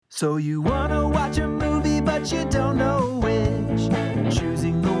So you wanna watch a movie but you don't know which.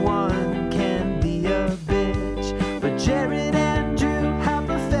 Choosing the one can be a bitch. But Jared and Drew have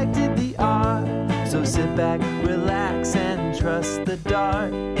perfected the art. So sit back, relax, and trust the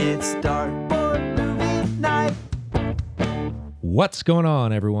dart. It's Dartboard Movie Night. What's going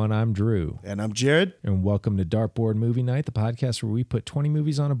on, everyone? I'm Drew. And I'm Jared. And welcome to Dartboard Movie Night, the podcast where we put 20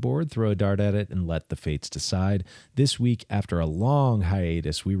 movies on a board, throw a dart at it, and let the fates decide. This week, after a long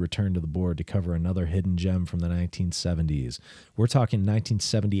hiatus, we return to the board to cover another hidden gem from the 1970s. We're talking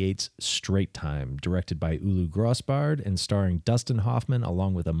 1978's Straight Time, directed by Ulu Grossbard and starring Dustin Hoffman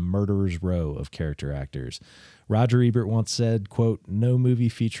along with a murderer's row of character actors. Roger Ebert once said, quote, "No movie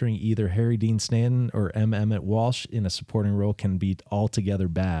featuring either Harry Dean Stanton or M. Emmett Walsh in a supporting role can be altogether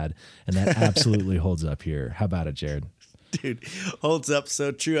bad." And that absolutely holds up here. How about it, Jared? Dude, holds up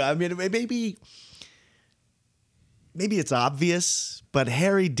so true. I mean, maybe it's obvious, but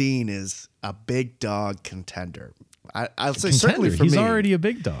Harry Dean is a big dog contender. I'll say certainly for me. He's already a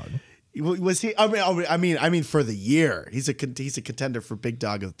big dog. Was he? I mean, for the year, he's a contender for Big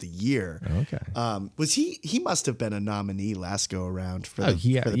Dog of the Year. Okay. Was he? He must have been a nominee last go around for the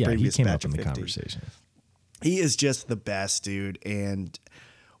he previous came batch up in of the 50. conversation. He is just the best, dude. And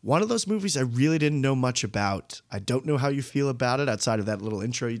one of those movies I really didn't know much about. I don't know how you feel about it outside of that little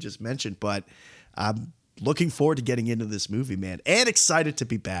intro you just mentioned, but I'm looking forward to getting into this movie, man, and excited to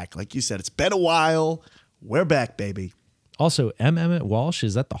be back. Like you said, it's been a while. We're back, baby. Also, M. Emmett Walsh,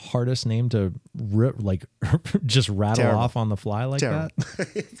 is that the hardest name to just rattle Terrible. off on the fly like Terrible. that?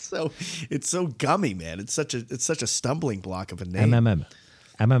 It's so gummy, man. It's such a stumbling block of a name. M.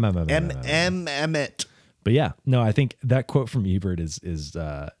 Emmett. But yeah, no, I think that quote from Ebert is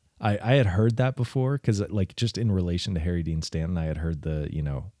I had heard that before because like just in relation to Harry Dean Stanton, I had heard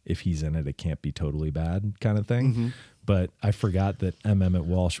the, if he's in it, it can't be totally bad kind of thing. Mm-hmm. But I forgot that M. Emmett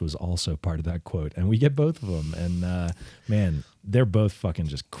Walsh was also part of that quote. And we get both of them. And man, they're both fucking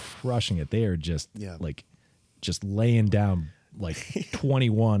just crushing it. They are just just laying down like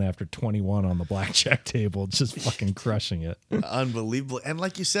 21 after 21 on the blackjack table, just fucking crushing it. Unbelievable. And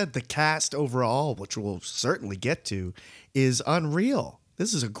like you said, the cast overall, which we'll certainly get to, is unreal.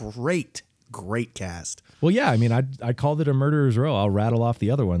 This is a great cast. Well, yeah, I mean, I called it a murderer's row. I'll rattle off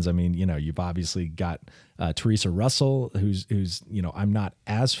the other ones. I mean, you've obviously got Teresa Russell, who's I'm not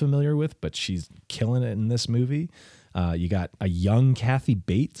as familiar with, but she's killing it in this movie. You got a young Kathy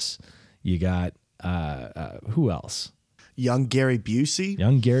Bates. You got who else? Young Gary Busey.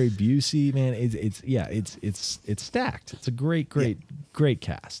 Man, it's stacked. It's a great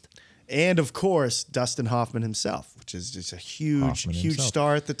cast. And of course, Dustin Hoffman himself, which is just a huge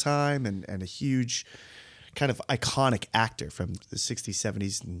star at the time and a huge kind of iconic actor from the 60s,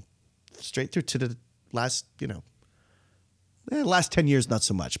 70s, and straight through to the last 10 years, not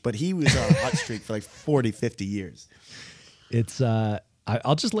so much. But he was on a hot streak for like 40, 50 years. It's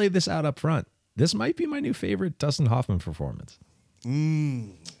I'll just lay this out up front. This might be my new favorite Dustin Hoffman performance.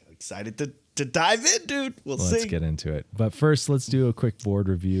 Excited to dive in, dude. Let's see. Get into it. But first, let's do a quick board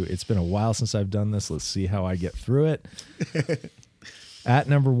review. It's been a while since I've done this. Let's see how I get through it. At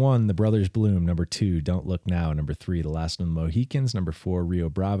number 1, The Brothers Bloom. Number 2, Don't Look Now. Number 3, The Last of the Mohicans. Number 4, Rio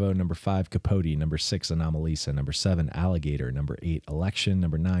Bravo. Number 5, Capote. Number 6, Anomalisa. Number 7, Alligator. Number 8, Election.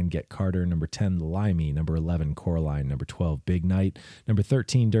 Number 9, Get Carter. Number 10, The Limey. Number 11, Coraline. Number 12, Big Night. Number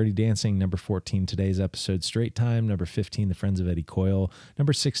 13, Dirty Dancing. Number 14, today's episode, Straight Time. Number 15, The Friends of Eddie Coyle.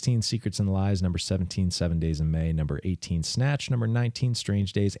 Number 16, Secrets and Lies. Number 17, 7 Days in May. Number 18, Snatch. Number 19,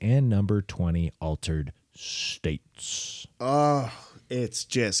 Strange Days. And number 20, Altered States. Oh, it's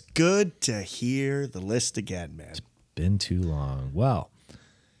just good to hear the list again, man. It's been too long. Well,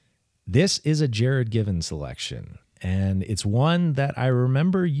 this is a Jared Given selection, and it's one that I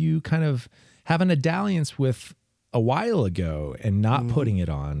remember you kind of having a dalliance with a while ago and not putting it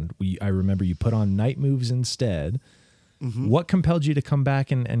on. I remember you put on Night Moves instead. Mm-hmm. What compelled you to come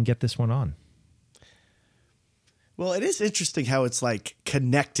back and get this one on? Well, it is interesting how it's like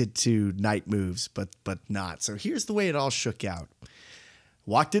connected to Night Moves, but not. So here's the way it all shook out.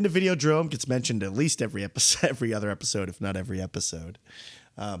 Walked into Videodrome, gets mentioned at least every other episode, if not every episode.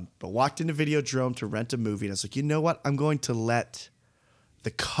 But walked into Videodrome to rent a movie, and I was like, you know what? I'm going to let the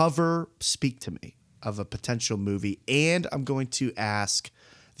cover speak to me of a potential movie, and I'm going to ask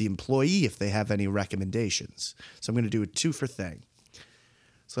the employee if they have any recommendations. So I'm going to do a 2-for thing.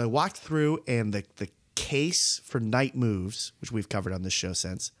 So I walked through, and the case for Night Moves, which we've covered on this show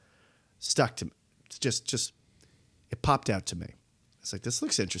since, stuck to me. It's just it popped out to me. It's like, this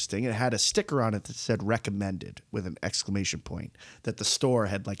looks interesting. It had a sticker on it that said recommended with an exclamation point that the store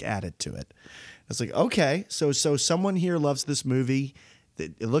had like added to it. It's like, okay, so someone here loves this movie.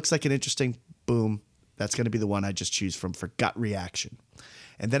 it looks like an interesting, boom, that's going to be the one I just choose from for gut reaction.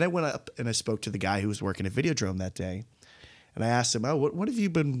 And then I went up and I spoke to the guy who was working at Videodrome that day. And I asked him, what have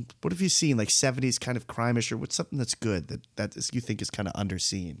you seen, like 70s kind of crime-ish, or what's something that's good that you think is kind of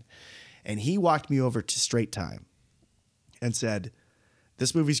underseen? And he walked me over to Straight Time and said,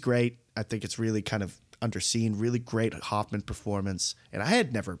 this movie's great. I think it's really kind of underseen, really great Hoffman performance. And I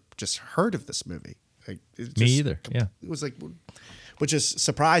had never just heard of this movie. Like, Me either, yeah. It was like, which is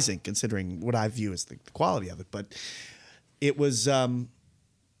surprising considering what I view as the quality of it. But it was,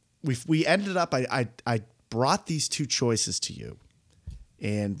 we ended up, I brought these two choices to you,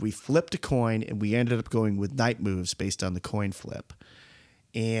 and we flipped a coin, and we ended up going with Night Moves based on the coin flip.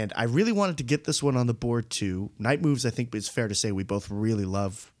 And I really wanted to get this one on the board too. Night Moves, I think it's fair to say we both really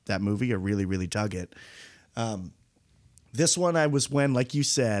love that movie, or really, really dug it. This one like you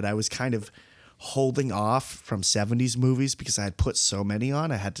said, I was kind of holding off from 70s movies because I had put so many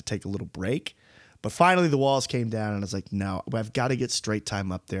on. I had to take a little break. But finally the walls came down and I was like, no, I've got to get Straight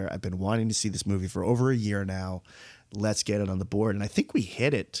Time up there. I've been wanting to see this movie for over a year now. Let's get it on the board. And I think we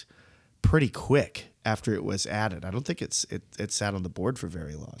hit it pretty quick after it was added. I don't think it sat on the board for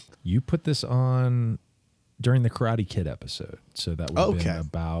very long. You put this on during the Karate Kid episode. So that would have been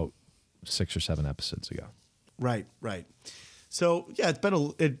about 6 or 7 episodes ago. Right. So yeah,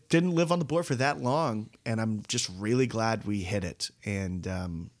 it didn't live on the board for that long, and I'm just really glad we hit it.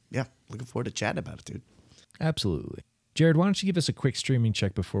 And yeah, looking forward to chatting about it, dude. Absolutely. Jared, why don't you give us a quick streaming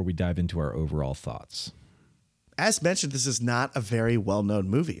check before we dive into our overall thoughts? As mentioned, this is not a very well-known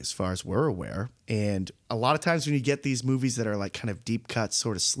movie as far as we're aware. And a lot of times when you get these movies that are like kind of deep cut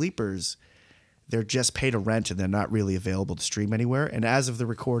sort of sleepers, they're just pay to rent and they're not really available to stream anywhere. And as of the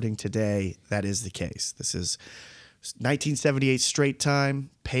recording today, that is the case. This is 1978 Straight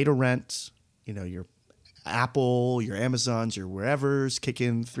Time, pay to rent. You know, your Apple, your Amazons, your wherever's, kick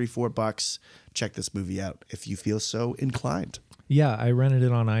in $3-4. Check this movie out if you feel so inclined. Yeah, I rented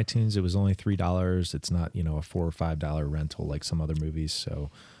it on iTunes. It was only $3. It's not, a $4 or $5 rental like some other movies. So,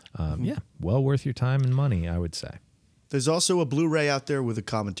 yeah, well worth your time and money, I would say. There's also a Blu-ray out there with a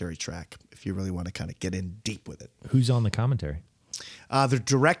commentary track if you really want to kind of get in deep with it. Who's on the commentary? The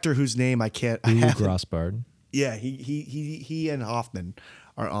director whose name I can't. Uwe Grossbard. Yeah, he and Hoffman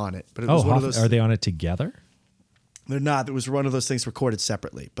are on it. But it was one of those. Are they on it together? They're not. It was one of those things recorded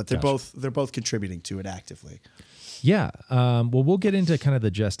separately, but they're both contributing to it actively. Yeah. Well, we'll get into kind of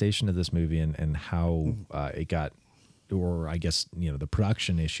the gestation of this movie and how it got, or I guess the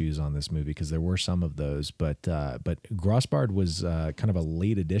production issues on this movie, because there were some of those. But Grossbard was kind of a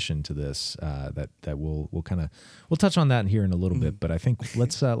late addition to this. That we'll touch on that here in a little bit. But I think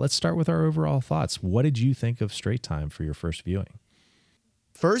let's start with our overall thoughts. What did you think of Straight Time for your first viewing?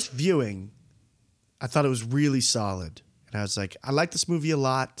 First viewing, I thought it was really solid, and I was like, I like this movie a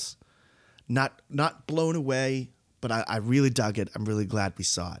lot. Not blown away, but I really dug it. I'm really glad we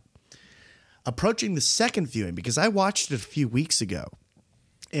saw it. Approaching the second viewing, because I watched it a few weeks ago,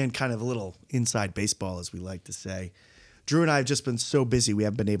 and kind of a little inside baseball, as we like to say. Drew and I have just been so busy, we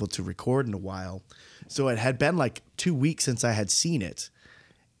haven't been able to record in a while. So it had been like 2 weeks since I had seen it,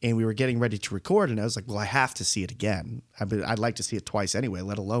 and we were getting ready to record, and I was like, well, I have to see it again. I'd like to see it twice anyway,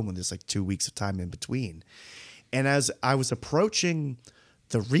 let alone when there's like 2 weeks of time in between. And as I was approaching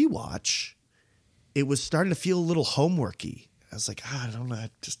the rewatch, it was starting to feel a little homeworky. I was like, I don't know, I'm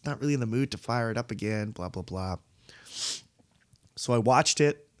just not really in the mood to fire it up again, blah, blah, blah. So I watched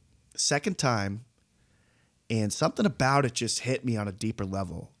it a second time, and something about it just hit me on a deeper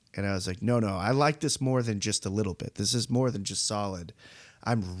level. And I was like, no, I like this more than just a little bit. This is more than just solid.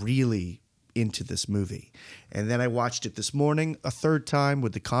 I'm really into this movie. And then I watched it this morning a third time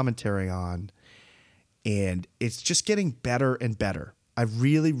with the commentary on, and it's just getting better and better. I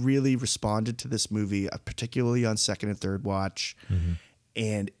really, really responded to this movie, particularly on second and third watch. Mm-hmm.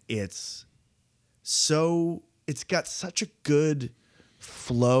 And it's got such a good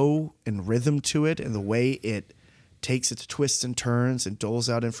flow and rhythm to it, and the way it takes its twists and turns and doles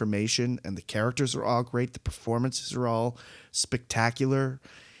out information, and the characters are all great. The performances are all spectacular.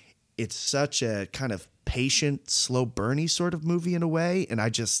 It's such a kind of patient, slow burny sort of movie in a way. And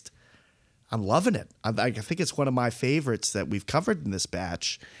I'm loving it. I think it's one of my favorites that we've covered in this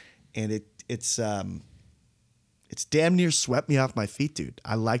batch. And it's damn near swept me off my feet, dude.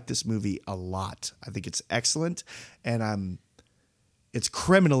 I like this movie a lot. I think it's excellent. And it's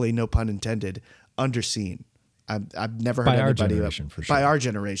criminally, no pun intended, underseen. I've never heard anybody by our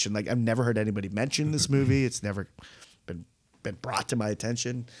generation. Like, I've never heard anybody mention this movie. It's never been brought to my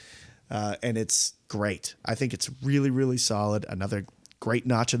attention, and it's great. I think it's really, really solid. Another great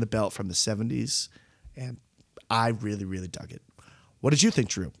notch in the belt from the 70s, and I really, really dug it. What did you think,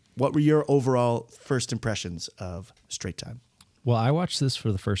 Drew? What were your overall first impressions of Straight Time? Well, I watched this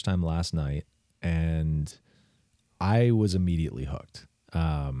for the first time last night, and I was immediately hooked.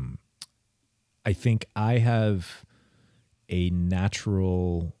 I think I have a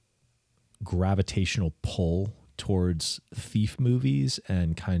natural gravitational pull towards thief movies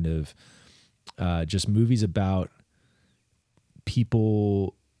and kind of just movies about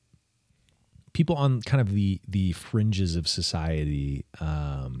people on kind of the fringes of society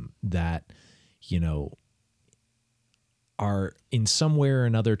that, you know, are in some way or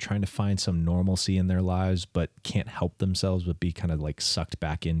another trying to find some normalcy in their lives, but can't help themselves, but be kind of like sucked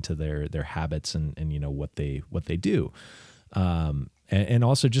back into their habits and you know, what they do. And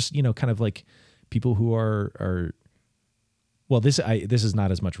also just, you know, kind of like people who are well, this is not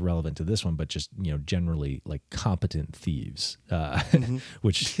as much relevant to this one, but just, you know, generally like competent thieves,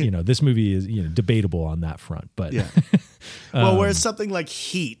 which, you know, this movie is, you know, debatable on that front, but Yeah. Well, whereas something like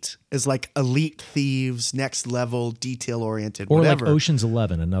Heat is like elite thieves, next level, detail oriented, or whatever. like Ocean's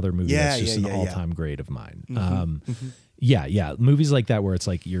 11, another movie that's just an all-time great of mine. Yeah, movies like that where it's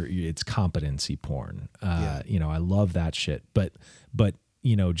like it's competency porn. You know, I love that shit. But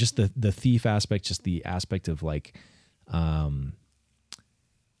you know, just the thief aspect, just the aspect of like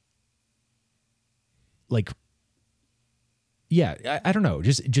yeah, I don't know,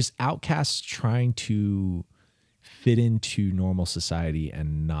 just outcasts trying to fit into normal society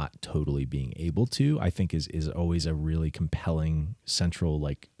and not totally being able to, I think is always a really compelling central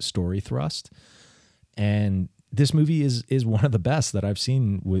like story thrust. And this movie is one of the best that I've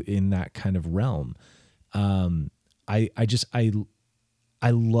seen in that kind of realm. I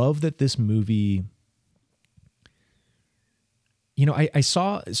love that this movie, you know, I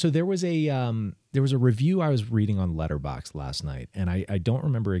saw, so there was a review I was reading on Letterboxd last night, and I don't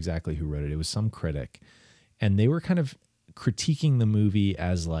remember exactly who wrote it. It was some critic, and they were kind of critiquing the movie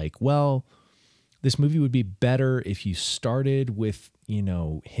as like, well, this movie would be better if you started with, you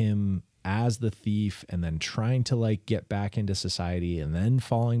know, him as the thief and then trying to like get back into society and then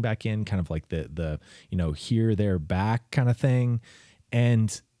falling back in, kind of like the you know, here, there, back kind of thing.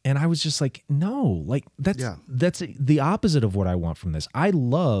 And I was just like, no, like that's the opposite of what I want from this. I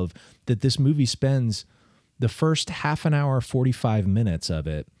love that this movie spends the first half an hour, 45 minutes of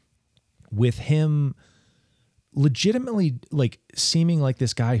it with him legitimately like seeming like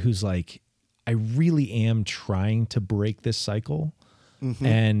this guy who's like, I really am trying to break this cycle. Mm-hmm.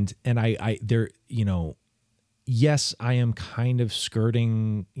 And I there, you know, yes, I am kind of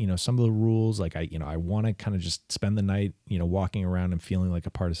skirting, you know, some of the rules. Like I want to kind of just spend the night, you know, walking around and feeling like a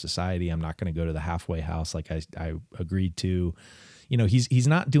part of society. I'm not going to go to the halfway house like I agreed to. You know, he's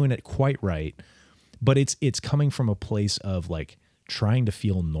not doing it quite right, but it's coming from a place of like trying to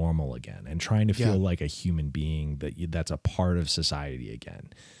feel normal again and trying to feel like a human being that's a part of society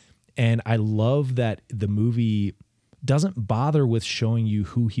again. And I love that the movie doesn't bother with showing you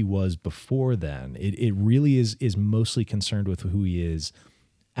who he was before then. It really is mostly concerned with who he is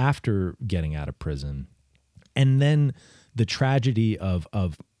after getting out of prison. And then the tragedy of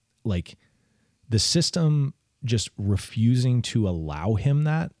like the system just refusing to allow him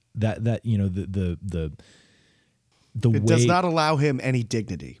that you know, the way it does not allow him any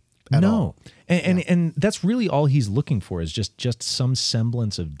dignity at all. And that's really all he's looking for is just some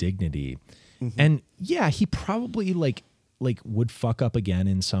semblance of dignity. Mm-hmm. And yeah, he probably like would fuck up again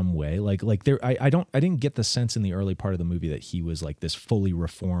in some way. Like there, I didn't get the sense in the early part of the movie that he was like this fully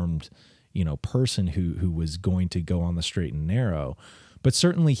reformed, you know, person who was going to go on the straight and narrow. But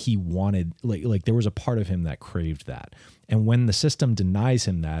certainly he wanted, like there was a part of him that craved that. And when the system denies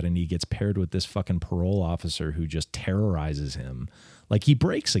him that and he gets paired with this fucking parole officer who just terrorizes him, like he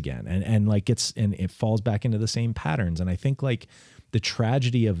breaks again and like it falls back into the same patterns. And I think like the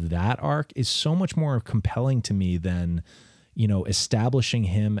tragedy of that arc is so much more compelling to me than, you know, establishing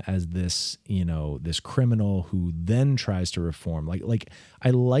him as this, you know, this criminal who then tries to reform. Like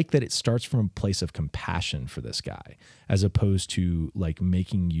I like that it starts from a place of compassion for this guy, as opposed to like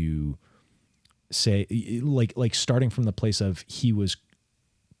making you say like starting from the place of he was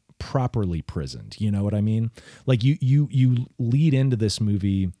properly prisoned. You know what I mean? Like you lead into this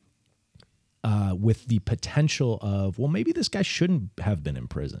movie with the potential of, well, maybe this guy shouldn't have been in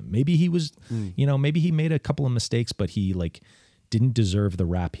prison. Maybe he was, you know, maybe he made a couple of mistakes, but he like didn't deserve the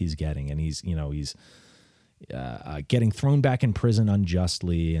rap he's getting. And he's getting thrown back in prison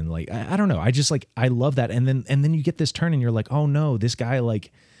unjustly. And like, I don't know. I just like, I love that. And then you get this turn and you're like, oh no, this guy,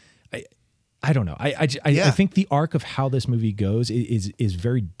 like, I don't know. I think the arc of how this movie goes is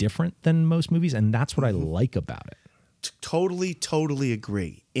very different than most movies. And that's what I like about it. Totally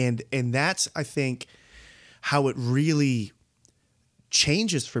agree. And that's, I think, how it really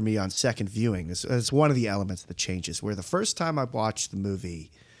changes for me on second viewing. It's one of the elements that changes, where the first time I watched the movie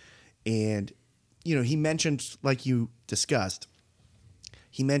and, he mentioned, like you discussed,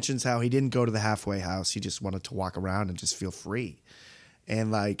 he mentions how he didn't go to the halfway house. He just wanted to walk around and just feel free. And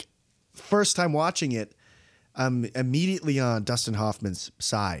like first time watching it, I'm immediately on Dustin Hoffman's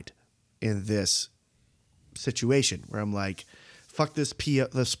side in this situation where I'm like, fuck this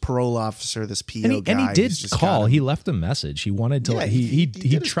parole officer, this PO guy. And he did call. He left a message. He wanted to.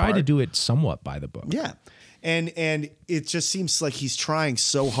 He tried to do it somewhat by the book. Yeah, and it just seems like he's trying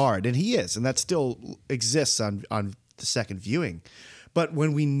so hard, and he is, and that still exists on the second viewing. But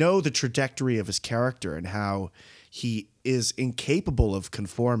when we know the trajectory of his character and how he is incapable of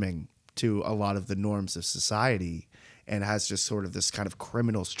conforming to a lot of the norms of society and has just sort of this kind of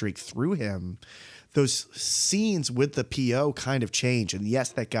criminal streak through him, those scenes with the PO kind of change. And yes,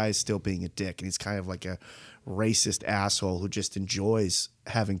 that guy is still being a dick, and he's kind of like a racist asshole who just enjoys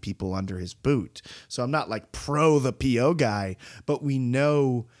having people under his boot. So I'm not like pro the PO guy, but we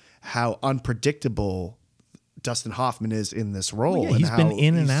know how unpredictable Dustin Hoffman is in this role. Well, yeah, he's been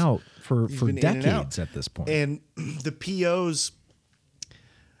in and out for decades at this point. And the PO's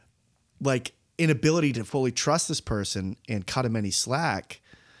like inability to fully trust this person and cut him any slack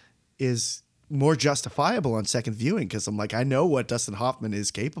is more justifiable on second viewing, because I'm like, I know what Dustin Hoffman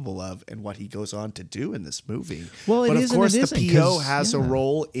is capable of and what he goes on to do in this movie. Well, but of course, the PO has a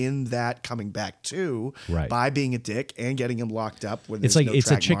role in that coming back too, by being a dick and getting him locked up. When it's like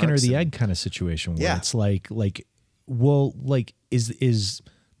it's a chicken or the egg kind of situation where it's like, well, like is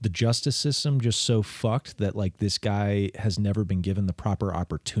the justice system just so fucked that like this guy has never been given the proper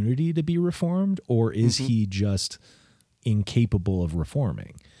opportunity to be reformed, or is he just incapable of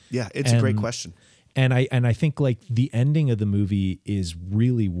reforming? Yeah, it's a great question. And I think like the ending of the movie is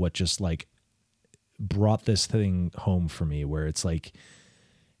really what just like brought this thing home for me, where it's like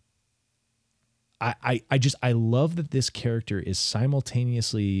I love that this character is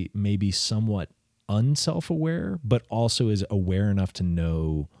simultaneously maybe somewhat unself-aware, but also is aware enough to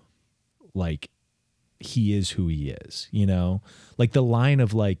know like he is who he is, like the line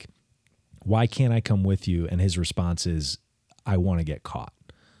of like, why can't I come with you? And his response is, I want to get caught.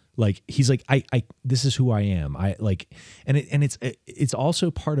 Like he's like, I this is who I am. I like, and it's also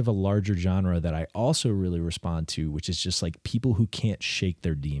part of a larger genre that I also really respond to, which is just like people who can't shake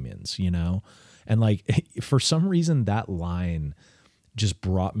their demons, and like for some reason that line just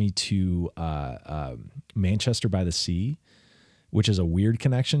brought me to Manchester by the Sea, which is a weird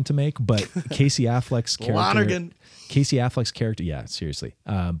connection to make, but Casey Affleck's character, yeah, seriously.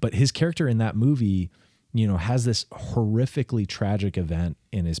 But his character in that movie, has this horrifically tragic event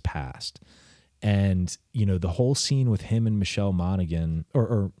in his past. And, the whole scene with him and Michelle Monaghan,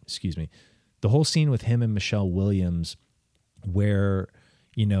 or excuse me, the whole scene with him and Michelle Williams, where,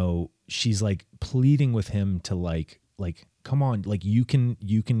 she's like pleading with him to like, come on, like you can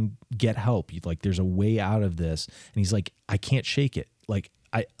get help. Like there's a way out of this. And he's like, I can't shake it.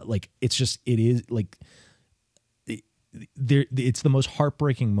 It's the most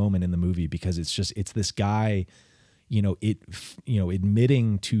heartbreaking moment in the movie, because it's this guy,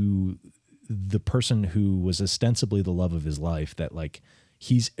 admitting to the person who was ostensibly the love of his life that like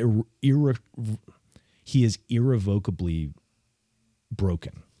he is irrevocably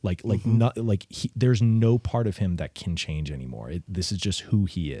broken. There's no part of him that can change anymore. This is just who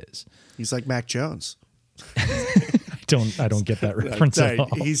he is. He's like Mac Jones. I don't get that reference at all.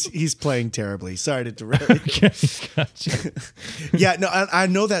 He's playing terribly. Sorry to derail you. Okay, gotcha. Yeah, no, I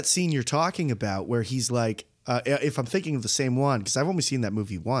know that scene you're talking about where he's like, if I'm thinking of the same one, because I've only seen that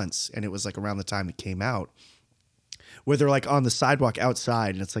movie once, and it was like around the time it came out, where they're like on the sidewalk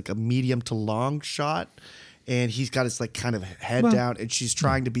outside, and it's like a medium to long shot, and he's got his like kind of head down, and she's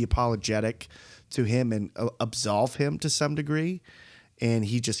trying to be apologetic to him and absolve him to some degree, and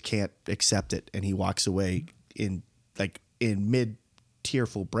he just can't accept it, and he walks away in mid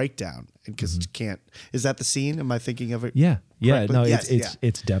tearful breakdown, and because it can't. Is that the scene? Am I thinking of it? Yeah. correctly? No, Yes,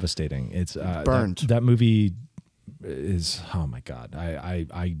 it's devastating. It's burned. That movie is, oh my God.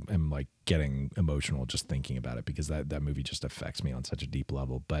 I am like getting emotional just thinking about it, because that movie just affects me on such a deep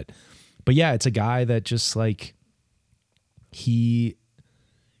level. But yeah, it's a guy that just like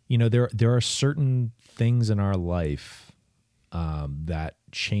there are certain things in our life that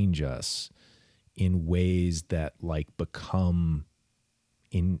change us in ways that like become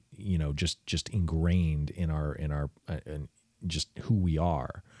just ingrained in our just who we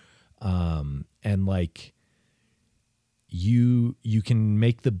are. And like you can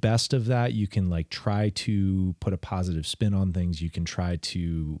make the best of that. You can like try to put a positive spin on things. You can try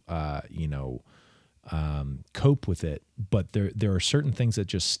to cope with it, but there are certain things that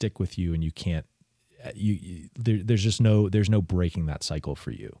just stick with you, and you can't. There's no breaking that cycle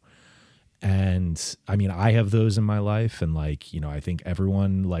for you. And I mean, I have those in my life, and like, you know, I think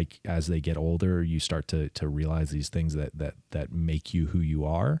everyone, like, as they get older, you start to realize these things that make you who you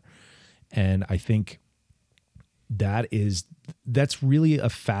are. And I think that's really a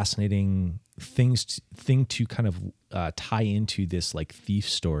fascinating thing to kind of tie into this like thief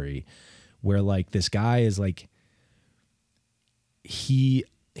story, where like this guy is like, he's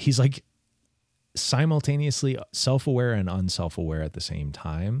like simultaneously self-aware and unself-aware at the same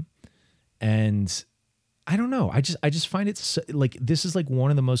time. And I don't know. I just find it so, like, this is like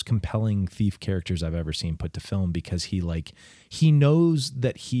one of the most compelling thief characters I've ever seen put to film, because he knows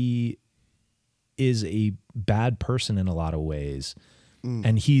that he is a bad person in a lot of ways.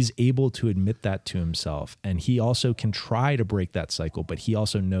 And he's able to admit that to himself. And he also can try to break that cycle, but he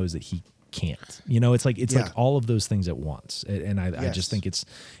also knows that he can't. You know, it's like all of those things at once. And I just think it's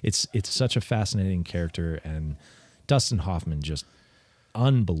such a fascinating character, and Dustin Hoffman just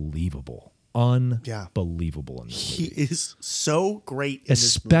unbelievable in the movie. He is so great in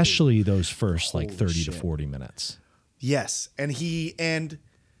especially this movie. Those first like 30 shit. to 40 minutes. Yes. And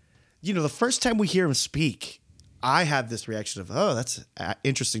you know, the first time we hear him speak, I had this reaction of, oh, that's an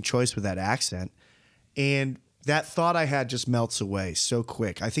interesting choice with that accent. And that thought I had just melts away so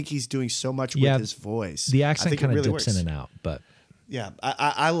quick. I think he's doing so much with his voice. The accent kind of really dips in and out, but yeah,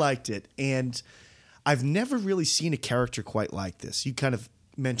 I liked it. And I've never really seen a character quite like this. You kind of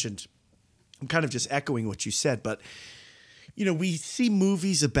mentioned, I'm kind of just echoing what you said, but you know, we see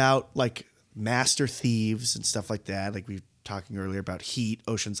movies about like master thieves and stuff like that. Like we were talking earlier about Heat,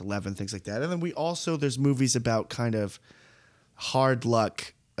 Ocean's 11, things like that. And then there's movies about kind of hard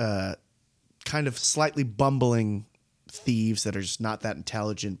luck, kind of slightly bumbling thieves that are just not that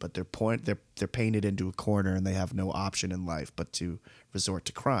intelligent, but they're painted into a corner and they have no option in life but to resort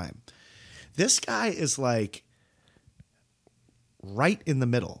to crime. This guy is like right in the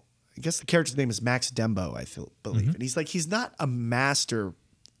middle. I guess the character's name is Max Dembo, believe. And he's not a master,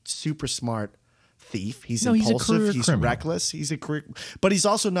 super smart thief. He's impulsive. He's reckless. But he's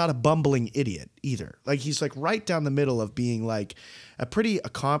also not a bumbling idiot either. Like, he's like right down the middle of being like a pretty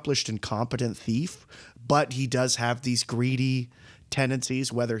accomplished and competent thief, but he does have these greedy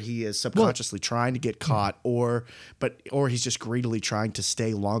tendencies, whether he is subconsciously trying to get caught or he's just greedily trying to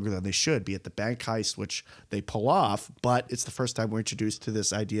stay longer than they should, be it the bank heist, which they pull off, but it's the first time we're introduced to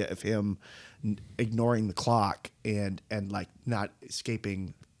this idea of him ignoring the clock and like not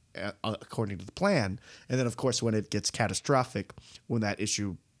escaping according to the plan. And then of course, when it gets catastrophic, when that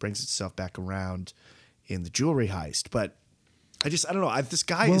issue brings itself back around in the jewelry heist. But I don't know. This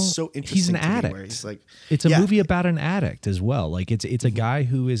guy is so interesting. He's an to addict. Me where he's like, it's a movie about an addict as well. Like it's a guy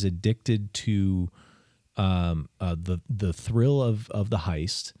who is addicted to the thrill of the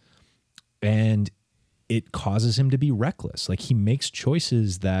heist, and it causes him to be reckless. Like he makes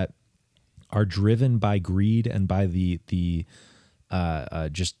choices that are driven by greed and by the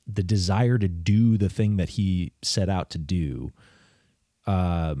just the desire to do the thing that he set out to do,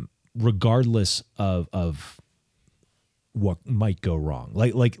 regardless of what might go wrong.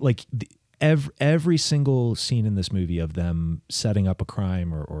 Every single scene in this movie of them setting up a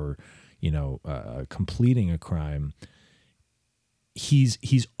crime or completing a crime,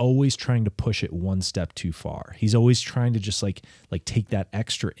 he's always trying to push it one step too far. He's always trying to just like take that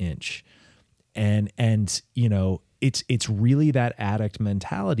extra inch, and you know, it's really that addict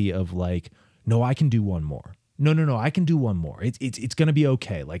mentality of like, no, I can do one more. No, I can do one more. It's going to be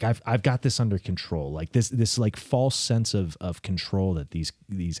okay. Like I've got this under control. Like this like false sense of control that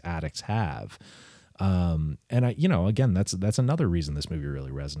these addicts have. And I, you know, again, that's another reason this movie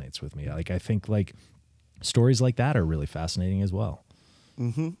really resonates with me. Like I think like stories like that are really fascinating as well.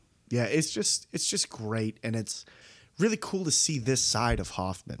 Mm-hmm. Yeah, it's just great, and it's really cool to see this side of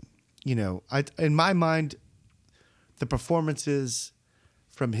Hoffman. You know, in my mind, the performances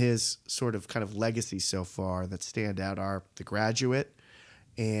from his sort of kind of legacy so far that stand out are The Graduate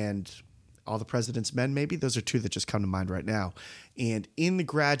and All the President's Men, maybe. Those are two that just come to mind right now. And in The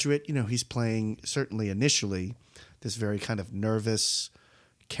Graduate, you know, he's playing, certainly initially, this very kind of nervous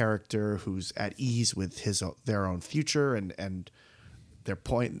character who's at ease with their own future and their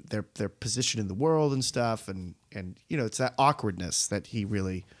position in the world and stuff. And you know, it's that awkwardness that he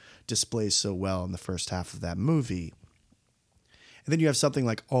really displays so well in the first half of that movie. And then you have something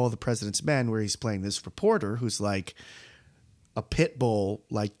like All the President's Men, where he's playing this reporter who's like a pit bull,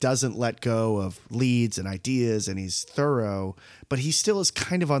 like doesn't let go of leads and ideas, and he's thorough, but he still is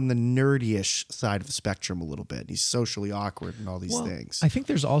kind of on the nerdy-ish side of the spectrum a little bit. He's socially awkward and all these things. I think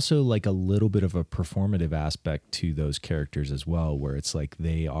there's also like a little bit of a performative aspect to those characters as well, where it's like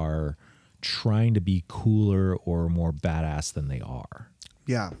they are trying to be cooler or more badass than they are.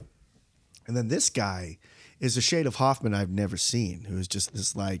 Yeah. And then this guy is a shade of Hoffman I've never seen, who is just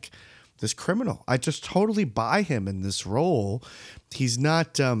this criminal. I just totally buy him in this role. He's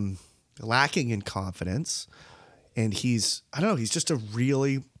not lacking in confidence, and he's just a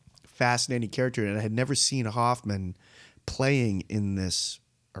really fascinating character. And I had never seen Hoffman playing in this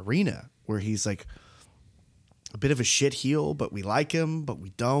arena where he's like a bit of a shit heel, but we like him, but we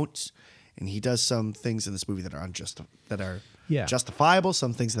don't. And he does some things in this movie that are justifiable,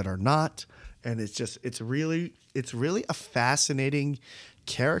 some things that are not. And it's really a fascinating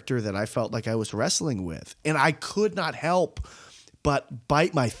character that I felt like I was wrestling with. And I could not help but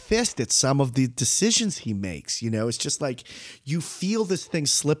bite my fist at some of the decisions he makes. You know, it's just like you feel this thing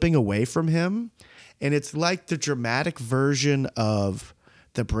slipping away from him. And it's like the dramatic version of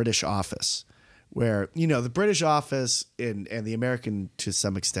The British Office, where, you know, the British Office and the American to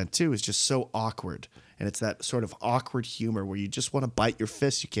some extent too is just so awkward. And it's that sort of awkward humor where you just want to bite your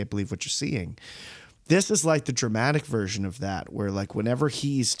fist. You can't believe what you're seeing. This is like the dramatic version of that, where like whenever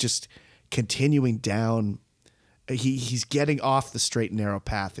he's just continuing down, he's getting off the straight and narrow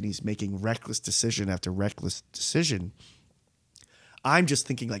path and he's making reckless decision after reckless decision. I'm just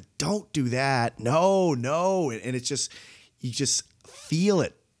thinking like, don't do that. No. And it's just, you just feel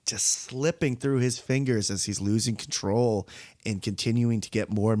it just slipping through his fingers as he's losing control and continuing to get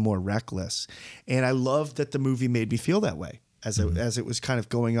more and more reckless. And I love that the movie made me feel that way. As it was kind of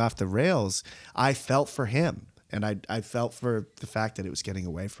going off the rails, I felt for him, and I felt for the fact that it was getting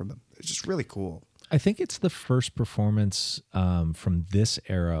away from him. It's just really cool. I think it's the first performance from this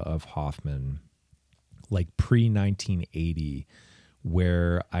era of Hoffman, like pre-1980,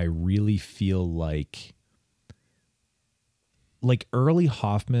 where I really feel like early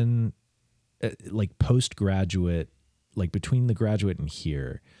Hoffman, like postgraduate, like between The Graduate and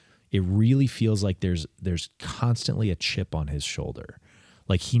here, it really feels like there's constantly a chip on his shoulder.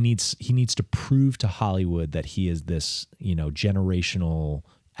 Like he needs to prove to Hollywood that he is this, you know, generational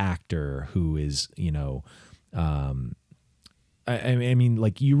actor who is, you know, I mean,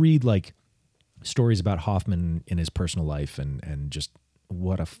 like you read like stories about Hoffman in his personal life and just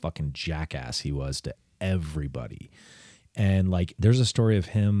what a fucking jackass he was to everybody. And like there's a story of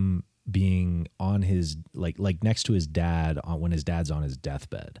him being on his like next to his dad when his dad's on his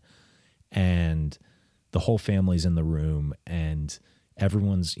deathbed, and the whole family's in the room and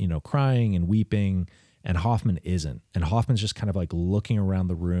everyone's, you know, crying and weeping, and Hoffman isn't. And Hoffman's just kind of like looking around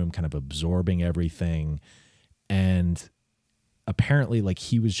the room, kind of absorbing everything. And apparently like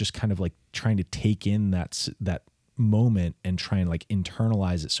he was just kind of like trying to take in that moment and try and like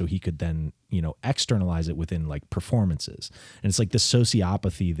internalize it so he could then, you know, externalize it within like performances. And it's like the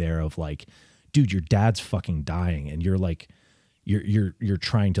sociopathy there of like, dude, your dad's fucking dying and you're like, you're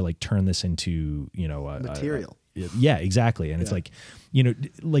trying to like turn this into, you know, material. Yeah, exactly. And it's like, you know,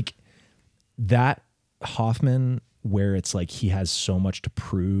 like that Hoffman where it's like he has so much to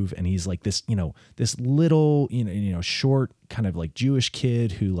prove and he's like this, you know, this little, you know, short kind of like Jewish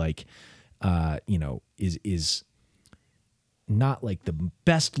kid who like, you know, is not like the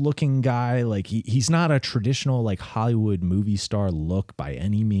best looking guy. Like he's not a traditional like Hollywood movie star look by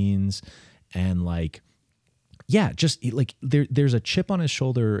any means. And like, yeah, just like there's a chip on his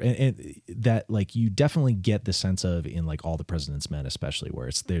shoulder and that like you definitely get the sense of in like All the President's Men, especially where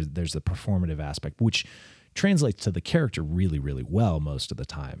it's there's the performative aspect, which translates to the character really, really well most of the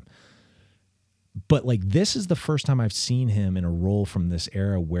time. But like this is the first time I've seen him in a role from this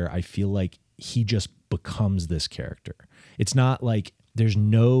era where I feel like he just becomes this character. It's not like there's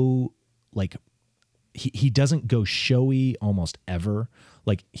no like he doesn't go showy almost ever.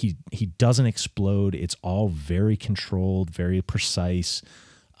 Like he doesn't explode. It's all very controlled, very precise.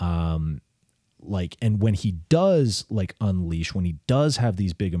 Like, and when he does like unleash, when he does have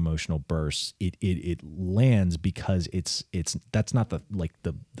these big emotional bursts, it lands because it's that's not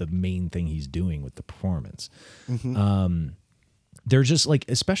the main thing he's doing with the performance. Mm-hmm. They're just like,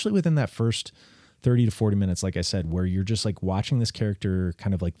 especially within that first 30 to 40 minutes, like I said, where you're just like watching this character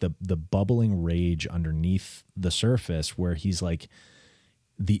kind of like the bubbling rage underneath the surface, where he's like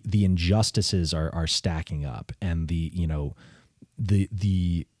the injustices are stacking up, and the, you know,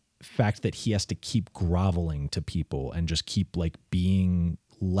 the fact that he has to keep groveling to people and just keep like being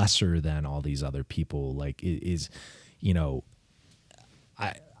lesser than all these other people, like is, you know,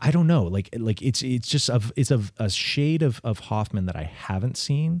 I don't know, like it's just a shade of Hoffman that I haven't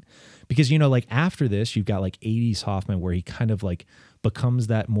seen, because like after this you've got like 80s Hoffman where he kind of like becomes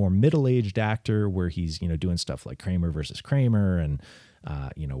that more middle-aged actor where he's doing stuff like Kramer versus Kramer and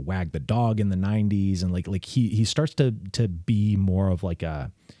Wag the Dog in the 90s, and like he starts to be more of like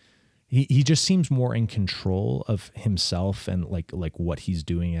a he just seems more in control of himself and like what he's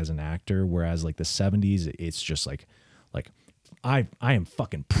doing as an actor, whereas like the 70s it's just like I am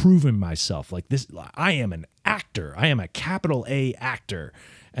fucking proving myself like this. I am an actor. I am a capital A actor.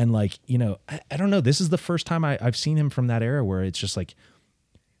 And like, I don't know. This is the first time I've seen him from that era where it's just like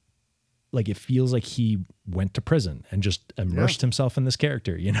it feels like he went to prison and just immersed himself in this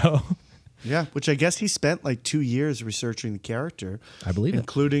character, Yeah, which I guess he spent like 2 years researching the character. I believe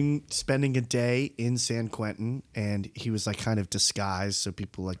including spending a day in San Quentin, and he was like kind of disguised so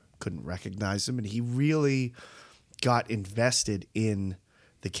people like couldn't recognize him, and he really got invested in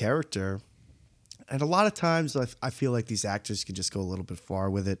the character. And a lot of times I feel like these actors can just go a little bit far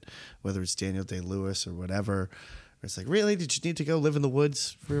with it, whether it's Daniel Day-Lewis or whatever. It's like, really? Did you need to go live in the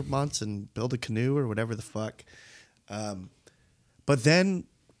woods for months and build a canoe or whatever the fuck? But then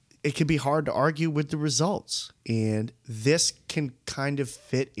it can be hard to argue with the results. And this can kind of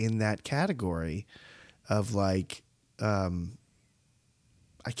fit in that category of like,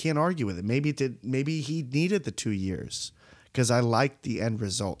 I can't argue with it. Maybe he needed the 2 years because I like the end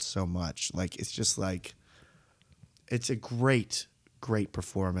result so much. Like, it's just like, it's a great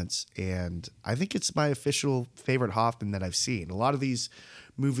performance. And I think it's my official favorite Hoffman that I've seen. A lot of these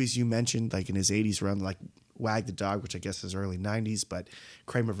movies you mentioned, like in his 80s run, like Wag the Dog, which I guess is early 90s, but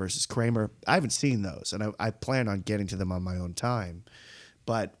Kramer versus Kramer, I haven't seen those. And I plan on getting to them on my own time.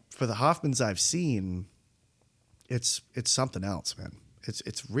 But for the Hoffmans I've seen, it's something else, man.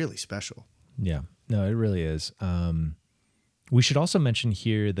 It's really special. Yeah, no, it really is. We should also mention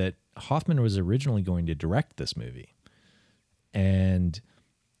here that Hoffman was originally going to direct this movie. And,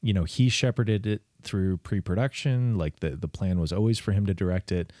 he shepherded it through pre-production. Like the plan was always for him to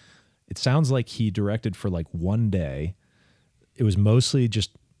direct it. It sounds like he directed for like one day. It was mostly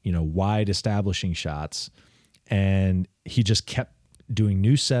just, wide establishing shots. And he just kept doing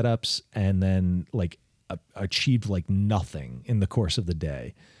new setups and then like achieved like nothing in the course of the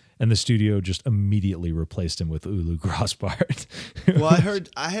day. And the studio just immediately replaced him with Ulu Grossbart. Well,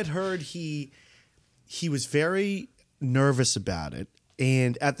 I had heard he was very nervous about it.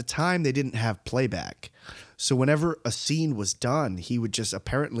 And at the time they didn't have playback. So whenever a scene was done, he would just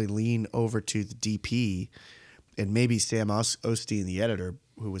apparently lean over to the DP and maybe Sam Osteen, the editor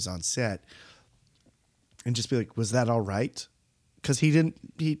who was on set, and just be like, was that all right? Because he'd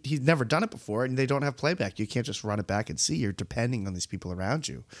never done it before, and they don't have playback. You can't just run it back and see. You're depending on these people around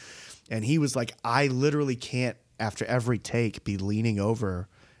you. And he was like, I literally can't, after every take, be leaning over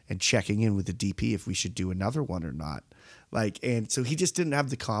and checking in with the DP if we should do another one or not. Like, and so he just didn't have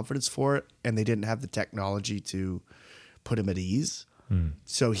the confidence for it, and they didn't have the technology to put him at ease.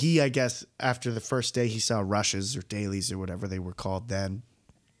 So he, I guess, after the first day, he saw rushes or dailies or whatever they were called then.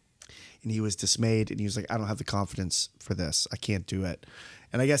 And he was dismayed, and he was like, I don't have the confidence for this. I can't do it.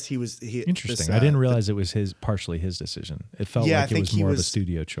 And I guess he was... Interesting. I didn't realize it was partially his decision. It felt like it was more of a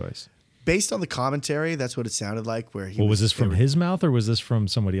studio choice. Based on the commentary, that's what it sounded like. Where he was this from his mouth or was this from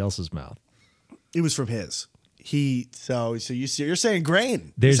somebody else's mouth? It was from his. So you're saying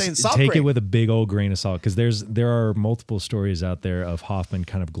grain. You're saying salt take grain. it with a big old grain of salt, because there are multiple stories out there of Hoffman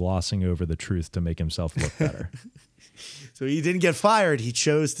kind of glossing over the truth to make himself look better. So he didn't get fired. He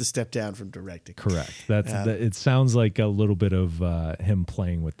chose to step down from directing. Correct. It sounds like a little bit of him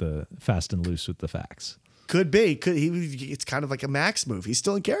playing with the fast and loose with the facts. Could be. It's kind of like a Max move. He's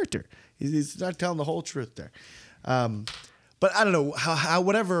still in character. He's not telling the whole truth there. But I don't know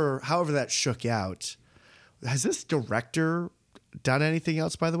however that shook out. Has this director done anything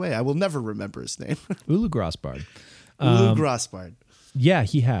else, by the way? I will never remember his name. Ulu Grossbart. Ulu Grossbart. Yeah,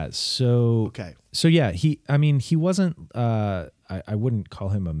 he has. So okay. So yeah, he wasn't. I wouldn't call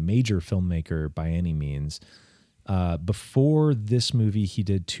him a major filmmaker by any means. Before this movie, he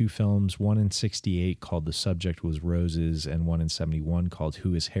did two films. One in '68 called "The Subject Was Roses," and one in '71 called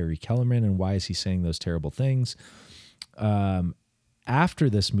 "Who Is Harry Kellerman and Why Is He Saying Those Terrible Things?"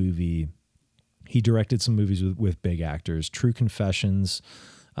 After this movie, he directed some movies with big actors. True Confessions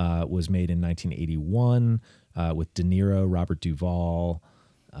was made in 1981 with De Niro, Robert Duvall,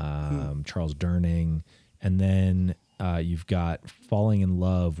 Charles Durning. And then you've got Falling in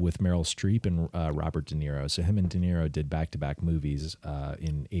Love with Meryl Streep and Robert De Niro. So him and De Niro did back-to-back movies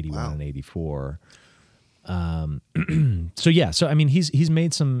in 81 and 84. So yeah, so I mean, he's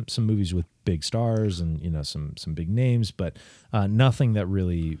made some movies with big stars and some big names, but nothing that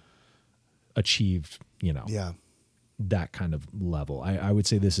really achieved Yeah. that kind of level. I would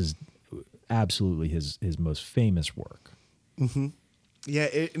say this is absolutely his most famous work. Yeah,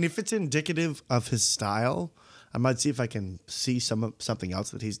 and if it's indicative of his style, I might see if I can see something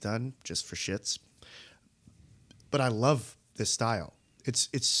else that he's done just for shits. But I love this style. It's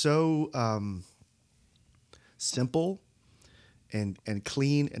so simple and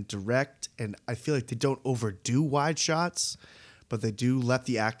clean and direct, and I feel like they don't overdo wide shots, but they do let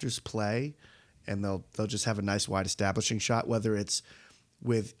the actors play, and they'll just have a nice wide establishing shot, whether it's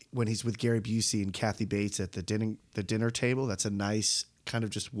when he's with Gary Busey and Kathy Bates at the dinner table. That's a nice kind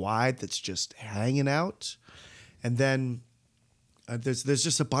of just wide that's just hanging out. And then there's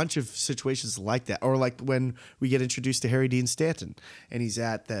just a bunch of situations like that, or like when we get introduced to Harry Dean Stanton and he's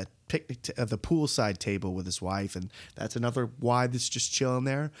at the picnic the poolside table with his wife, and that's another wide that's just chilling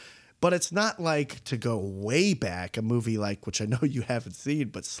there. But it's not like, to go way back, a movie like, which I know you haven't seen,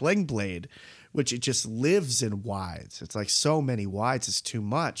 but Sling Blade, which it just lives in wides. It's like so many wides, it's too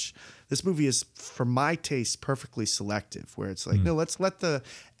much. This movie is, for my taste, perfectly selective, where it's like, no, let's let the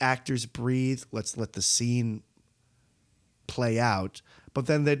actors breathe. Let's let the scene play out. But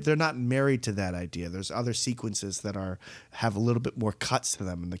then they're not married to that idea. There's other sequences that have a little bit more cuts to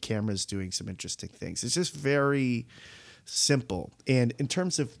them, and the camera's doing some interesting things. It's just very simple. And in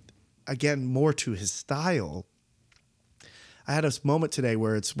terms of, again, more to his style, I had a moment today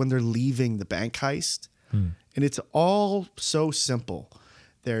where it's when they're leaving the bank heist, and it's all so simple.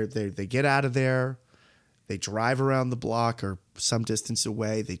 They get out of there, they drive around the block or some distance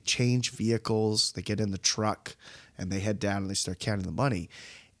away, they change vehicles, they get in the truck, and they head down and they start counting the money.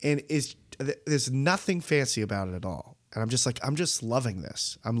 And there's nothing fancy about it at all. And I'm just loving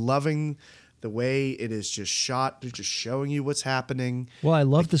this. I'm loving the way it is just shot. They're just showing you what's happening. Well, I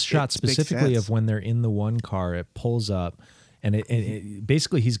love this shot specifically of when they're in the one car, it pulls up, and it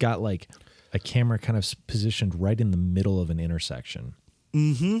basically he's got like a camera kind of positioned right in the middle of an intersection.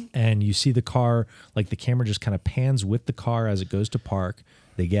 Mm-hmm. And you see the car, like the camera just kind of pans with the car as it goes to park.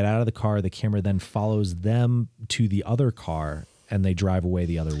 They get out of the car. The camera then follows them to the other car, and they drive away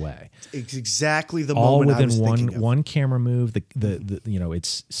the other way. It's exactly the all moment within I was thinking of. one camera move. The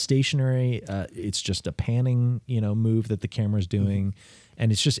it's stationary. It's just a panning move that the camera's doing,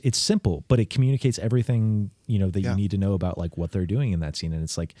 and it's simple, but it communicates everything that you need to know about like what they're doing in that scene. And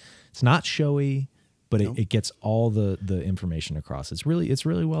it's like, it's not showy, but it gets all the information across. It's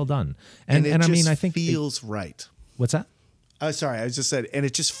really well done. And I mean, I think feels right. What's that? Sorry, I just said, and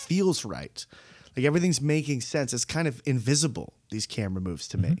it just feels right. Like everything's making sense. It's kind of invisible, these camera moves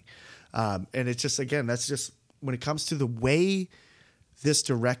to me. And it's just, again, that's just when it comes to the way this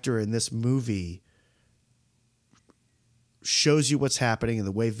director in this movie shows you what's happening and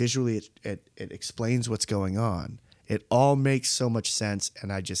the way visually it explains what's going on. It all makes so much sense,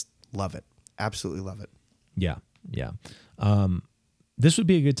 and I just love it. Absolutely love it. Yeah. This would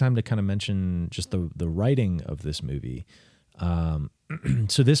be a good time to kind of mention just the writing of this movie.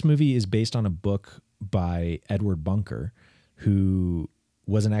 So this movie is based on a book by Edward Bunker, who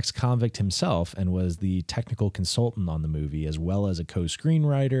was an ex-convict himself and was the technical consultant on the movie, as well as a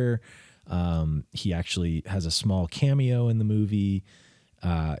co-screenwriter. He actually has a small cameo in the movie.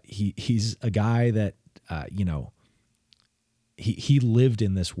 He's a guy that, he lived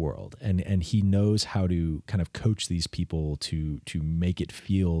in this world, and he knows how to kind of coach these people to make it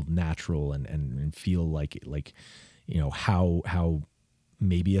feel natural and feel like how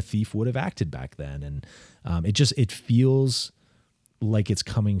maybe a thief would have acted back then. And it feels like it's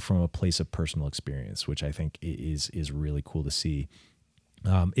coming from a place of personal experience, which I think is really cool to see.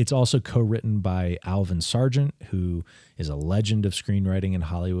 It's also co-written by Alvin Sargent, who is a legend of screenwriting in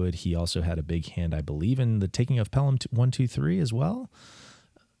Hollywood. He also had a big hand, I believe, in the taking of Pelham 1, 2, 3 as well.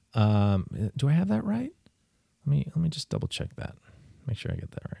 Do I have that right? Let me just double check that. Make sure I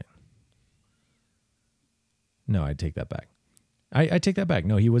get that right. No, I take that back. I take that back.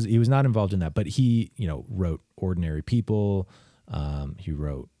 No, he was not involved in that, but he wrote Ordinary People. He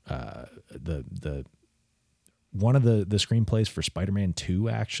wrote the one of the screenplays for Spider-Man 2,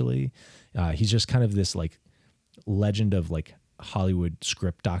 actually. He's just kind of this like legend of like Hollywood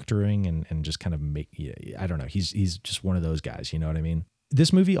script doctoring and just kind of I don't know. He's just one of those guys, you know what I mean?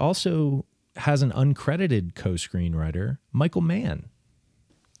 This movie also has an uncredited co-screenwriter, Michael Mann.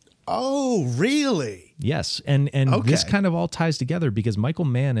 Oh, really? Yes. And this kind of all ties together because Michael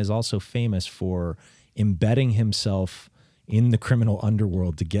Mann is also famous for embedding himself in the criminal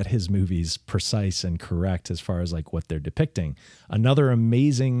underworld to get his movies precise and correct as far as like what they're depicting. Another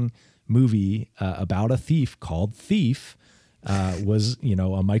amazing movie about a thief called Thief was, you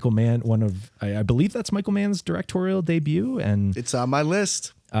know, a Michael Mann, I believe that's Michael Mann's directorial debut. And It's on my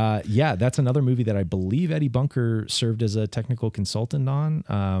list. yeah, that's another movie that I believe Eddie Bunker served as a technical consultant on.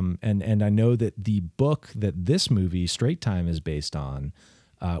 And I know that the book that this movie, Straight Time, is based on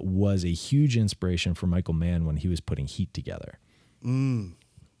was a huge inspiration for Michael Mann when he was putting Heat together.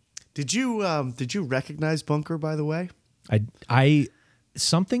 Did you recognize Bunker, by the way? I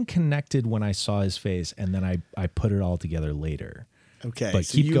something connected when I saw his face, and then I put it all together later. Okay, But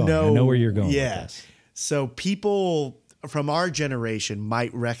so keep you going. I know where you're going with Yeah. this. So people from our generation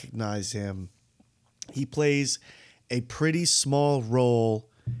might recognize him. He plays a pretty small role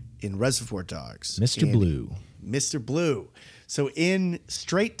in Reservoir Dogs. Mr. And Blue. Mr. Blue. So in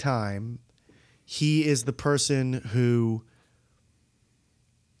Straight Time, he is the person who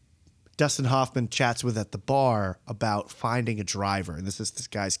Dustin Hoffman chats with at the bar about finding a driver. And this is this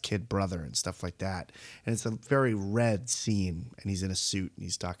guy's kid brother and stuff like that. And it's a very red scene. And he's in a suit and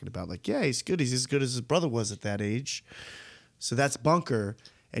he's talking about like, yeah, he's good. He's as good as his brother was at that age. So that's Bunker.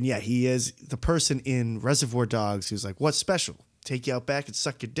 And yeah, he is the person in Reservoir Dogs who's like, what's special? Take you out back and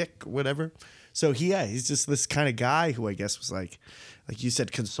suck your dick or whatever. So he's just this kind of guy who I guess was like you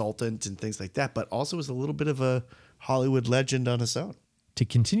said, consultant and things like that, but also was a little bit of a Hollywood legend on his own. To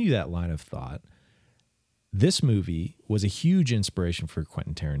continue that line of thought, this movie was a huge inspiration for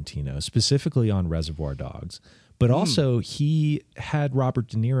Quentin Tarantino, specifically on Reservoir Dogs. But also, he had Robert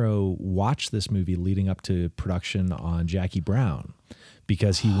De Niro watch this movie leading up to production on Jackie Brown,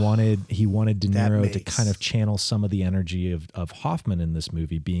 because he wanted De Niro to kind of channel some of the energy of Hoffman in this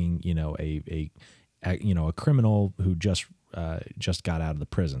movie, being, you know, a criminal who just got out of the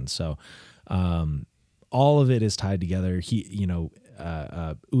prison. So all of it is tied together. He, you know,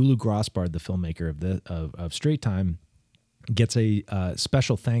 Ulu Grossbard, the filmmaker of Straight Time, gets a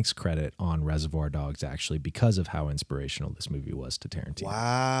special thanks credit on Reservoir Dogs, actually, because of how inspirational this movie was to Tarantino.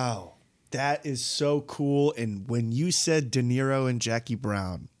 Wow. That is so cool. And when you said De Niro and Jackie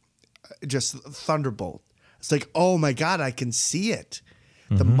Brown, just thunderbolt. It's like, oh my God, I can see it.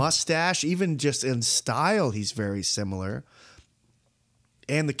 The mustache, even just in style, he's very similar.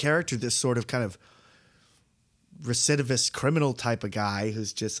 And the character, this sort of kind of recidivist criminal type of guy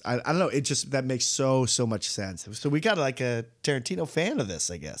who's just, I don't know, it just, that makes so much sense. So we got like a Tarantino fan of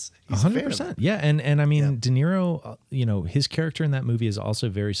this, I guess. He's 100%. Yeah. And I mean, De Niro, you know, his character in that movie is also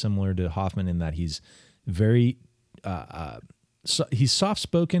very similar to Hoffman in that he's very, he's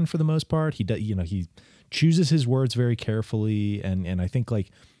soft-spoken for the most part. He does, you know, he chooses his words very carefully. And I think like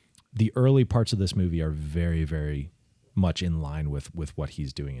the early parts of this movie are very, very much in line with what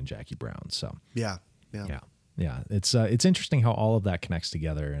he's doing in Jackie Brown. So Yeah. Yeah, it's interesting how all of that connects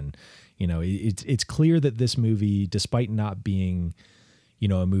together, and you know, it's clear that this movie, despite not being, you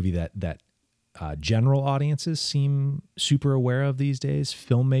know, a movie that general audiences seem super aware of these days,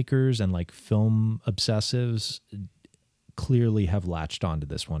 filmmakers and like film obsessives clearly have latched onto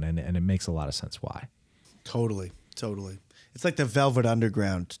this one, and it makes a lot of sense why. Totally. It's like the Velvet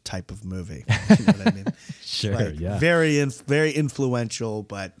Underground type of movie. You know what I mean? Sure, like yeah. Very influential,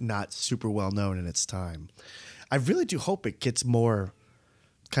 but not super well known in its time. I really do hope it gets more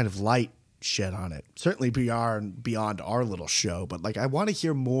kind of light shit on it. Certainly beyond our little show, but like I want to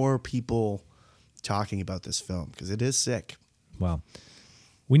hear more people talking about this film because it is sick. Well,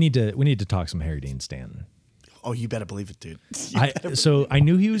 we need to talk some Harry Dean Stanton. Oh, you better believe it, dude. So I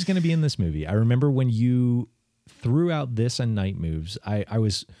knew he was going to be in this movie. I remember when you threw out this and Night Moves, I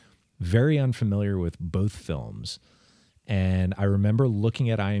was very unfamiliar with both films. And I remember looking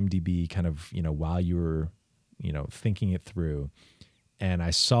at IMDb kind of, you know, while you were, you know, thinking it through. And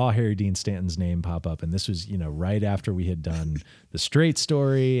I saw Harry Dean Stanton's name pop up. And this was, you know, right after we had done The Straight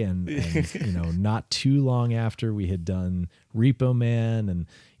Story and you know, not too long after we had done Repo Man. And,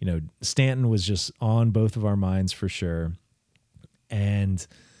 you know, Stanton was just on both of our minds for sure. And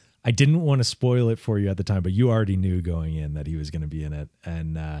I didn't want to spoil it for you at the time, but you already knew going in that he was going to be in it.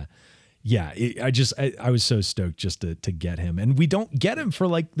 And I was so stoked just to get him. And we don't get him for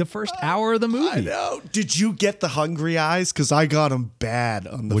like the first hour of the movie. I know. Did you get the hungry eyes? Because I got them bad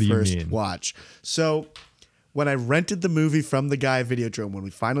on the first watch. So when I rented the movie from the guy at Videodrome, when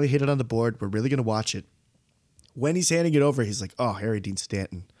we finally hit it on the board, we're really going to watch it. When he's handing it over, he's like, oh, Harry Dean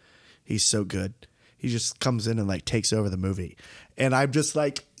Stanton. He's so good. He just comes in and like takes over the movie. And I'm just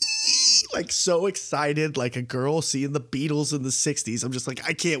like so excited, like a girl seeing the Beatles in the 60s. I'm just like,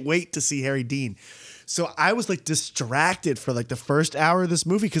 I can't wait to see Harry Dean. So I was like distracted for like the first hour of this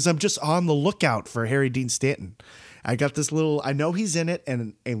movie because I'm just on the lookout for Harry Dean Stanton. I got this I know he's in it,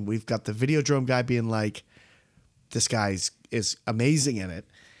 and we've got the Videodrome guy being like, this guy is amazing in it.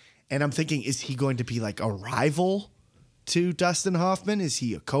 And I'm thinking, is he going to be like a rival to Dustin Hoffman? Is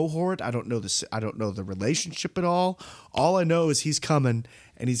he a cohort? I don't know this. I don't know the relationship at all. All I know is he's coming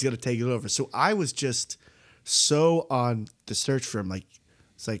and he's going to take it over. So I was just so on the search for him. Like,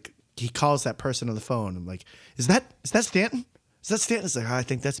 it's like he calls that person on the phone. I'm like, is that Stanton? Is that Stanton? It's like, I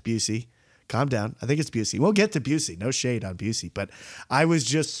think that's Busey. Calm down. I think it's Busey. We'll get to Busey. No shade on Busey, but I was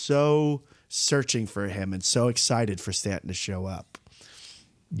just so searching for him and so excited for Stanton to show up.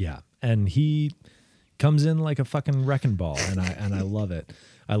 Yeah, and he comes in like a fucking wrecking ball, and I love it.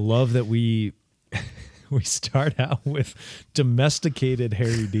 I love that we start out with domesticated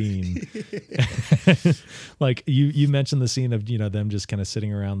Harry Dean. Like you mentioned the scene of, them just kind of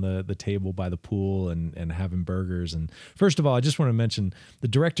sitting around the table by the pool and having burgers. And first of all, I just want to mention the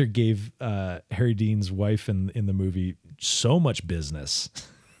director gave Harry Dean's wife in the movie so much business.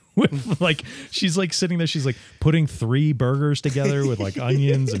 With like, she's like sitting there, she's like putting 3 burgers together with like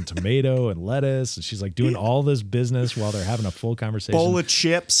onions and tomato and lettuce, and she's like doing all this business while they're having a full conversation. Bowl of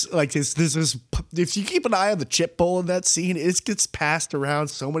chips, like this is, if you keep an eye on the chip bowl in that scene, it gets passed around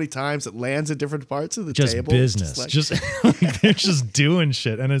so many times, it lands in different parts of the table. Business, just like, they're just doing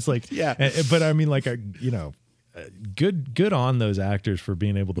shit, and it's like, yeah. But I mean, like, good on those actors for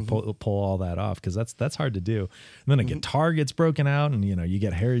being able to pull all that off, because that's hard to do. And then a guitar gets broken out, and you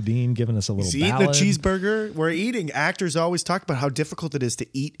get Harry Dean giving us a little ballad. Eating a cheeseburger. We're eating. Actors always talk about how difficult it is to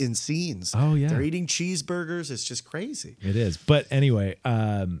eat in scenes. Oh yeah, they're eating cheeseburgers. It's just crazy. It is. But anyway,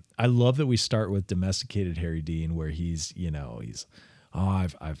 I love that we start with domesticated Harry Dean, where he's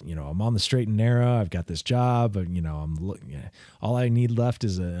I'm on the straight and narrow. I've got this job. All I need left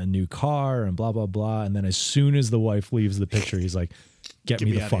is a new car and blah, blah, blah. And then as soon as the wife leaves the picture, he's like, get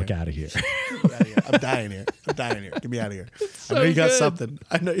me the fuck out of here. I'm dying here. Get me out of here. So I know you got good.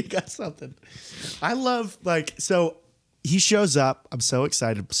 something. I love, so he shows up. I'm so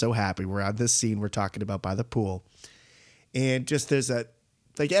excited. I'm so happy. We're on this scene we're talking about by the pool. And just there's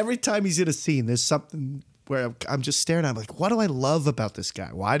every time he's in a scene, there's something where I'm just staring at him like, what do I love about this guy?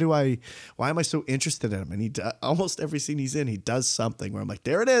 Why am I so interested in him? And almost every scene he's in, he does something where I'm like,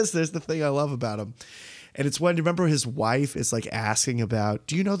 there it is. There's the thing I love about him. And it's when, you remember his wife is like asking about,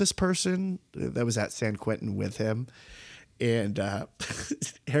 do you know this person that was at San Quentin with him? And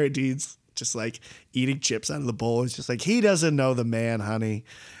Harry Dean's just like eating chips out of the bowl. It's just like, he doesn't know the man, honey.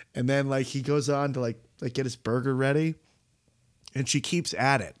 And then like he goes on to like get his burger ready, and she keeps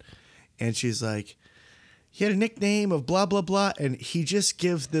at it. And she's like, he had a nickname of blah, blah, blah. And he just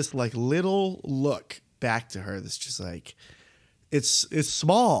gives this like little look back to her that's just like, it's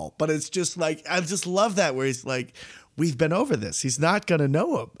small, but it's just like, I just love that, where he's like, we've been over this. He's not going to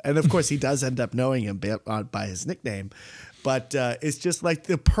know him. And of course he does end up knowing him by his nickname. But it's just like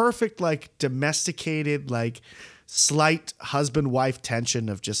the perfect, like domesticated, like slight husband-wife tension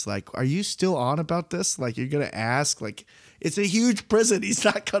of just like, are you still on about this? Like, you're going to ask, like, it's a huge prison. He's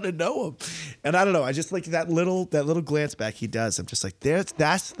not going to know him. And I don't know. I just like that little glance back he does. I'm just like,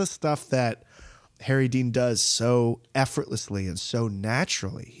 that's the stuff that Harry Dean does so effortlessly and so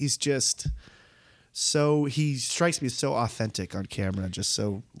naturally. He's just he strikes me as so authentic on camera and just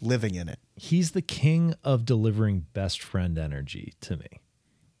so living in it. He's the king of delivering best friend energy to me,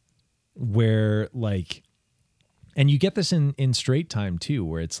 where like, and you get this in Straight Time too,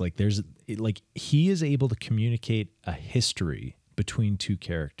 where it's like he is able to communicate a history between two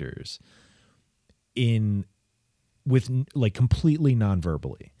characters with like completely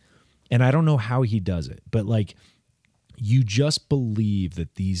non-verbally. And I don't know how he does it, but like you just believe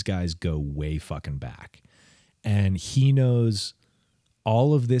that these guys go way fucking back. And he knows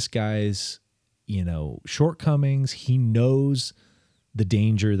all of this guy's, shortcomings. He knows the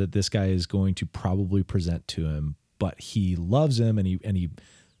danger that this guy is going to probably present to him, but he loves him, and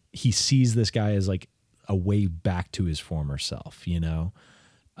he sees this guy as like a way back to his former self, Not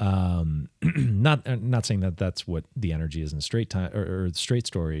saying that that's what the energy is in Straight Time or Straight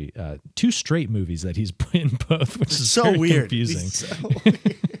Story. 2 straight movies that he's in both, which is so very weird. confusing. So weird.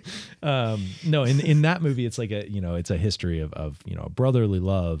 No, in that movie, it's like it's a history of brotherly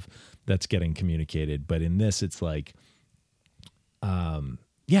love that's getting communicated. But in this, it's like, I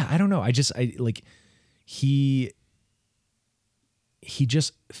don't know. He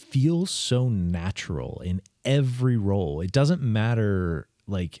just feels so natural in every role. It doesn't matter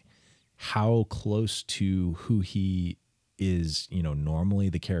like how close to who he is, normally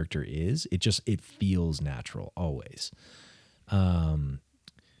the character is. It feels natural always. And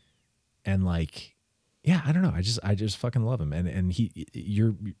like, yeah, I don't know. I just fucking love him. And the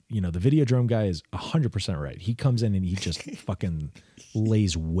Videodrome guy is 100% right. He comes in and he just fucking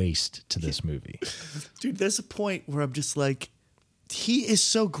lays waste to this movie. Dude, there's a point where I'm just like, he is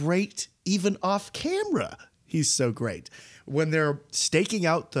so great even off camera. He's so great. When they're staking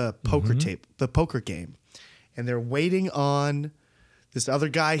out the poker tape, the poker game, and they're waiting on this other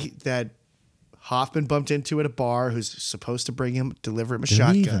guy that Hoffman bumped into at a bar who's supposed to deliver him a Leave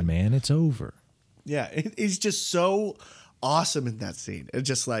shotgun. him, man. It's over. Yeah, he's just so awesome in that scene. It's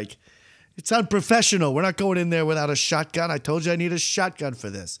just like, it's unprofessional. We're not going in there without a shotgun. I told you I need a shotgun for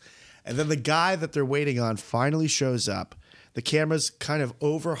this. And then the guy that they're waiting on finally shows up. The camera's kind of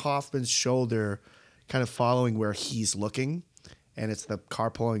over Hoffman's shoulder, kind of following where he's looking. And it's the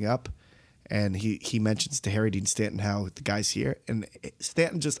car pulling up. And he mentions to Harry Dean Stanton how the guy's here. And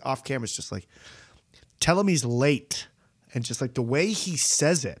Stanton just off camera is just like, tell him he's late. And just like the way he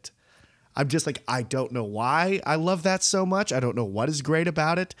says it, I'm just like, I don't know why I love that so much. I don't know what is great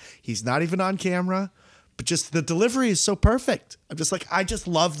about it. He's not even on camera. But just the delivery is so perfect. I'm just like, I just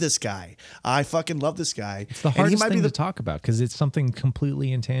love this guy. I fucking love this guy. It's the hardest thing to talk about because it's something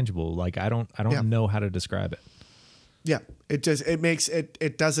completely intangible. Like I don't know how to describe it. Yeah, it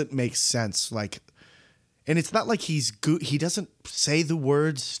doesn't make sense. Like, and it's not like he doesn't say the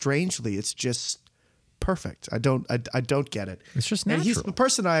words strangely. It's just perfect. I don't get it. It's just natural. And he's the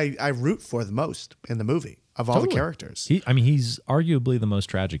person I root for the most in the movie of all the characters. He's arguably the most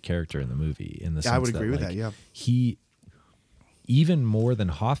tragic character in the movie. In the sense I would agree with that. Yeah, he even more than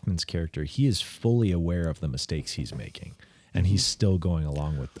Hoffman's character, he is fully aware of the mistakes he's making, and he's still going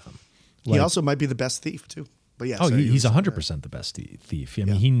along with them. He also might be the best thief too. But yeah, he's 100% the best thief. I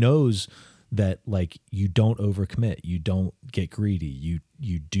mean, he knows that like you don't overcommit, you don't get greedy,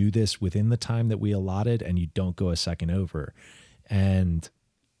 you do this within the time that we allotted, and you don't go a second over. And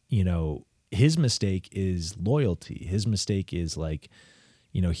you know, his mistake is loyalty. His mistake is like,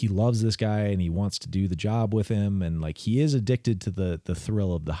 you know, he loves this guy and he wants to do the job with him, and like he is addicted to the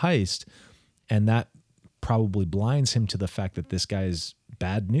thrill of the heist, and that probably blinds him to the fact that this guy's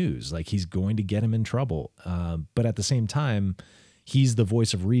bad news. Like he's going to get him in trouble. But at the same time, he's the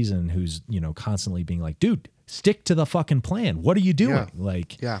voice of reason who's, you know, constantly being like, dude, stick to the fucking plan. What are you doing?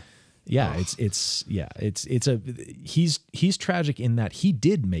 He's tragic in that he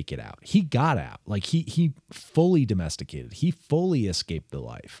did make it out. He got out. Like he fully domesticated. He fully escaped the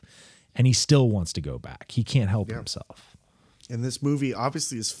life, and he still wants to go back. He can't help himself. And this movie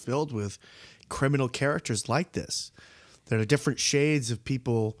obviously is filled with criminal characters like this. There are different shades of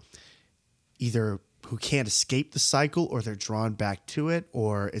people either who can't escape the cycle, or they're drawn back to it,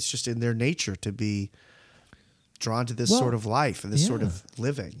 or it's just in their nature to be drawn to this sort of life and this sort of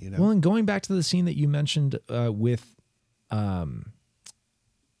living, you know? Well, and going back to the scene that you mentioned with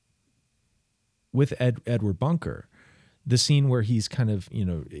Edward Bunker, the scene where he's kind of, you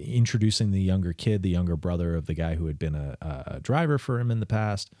know, introducing the younger kid, the younger brother of the guy who had been a driver for him in the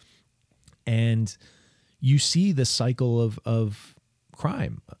past. And you see the cycle of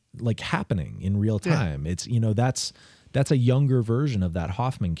crime like happening in real time. It's, you know, that's a younger version of that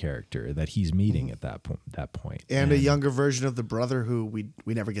Hoffman character that he's meeting at that point. And a younger version of the brother who we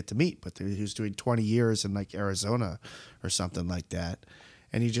never get to meet, but who's doing 20 years in like Arizona or something like that.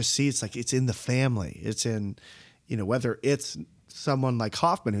 And you just see, it's like, it's in the family. It's in, you know, whether it's someone like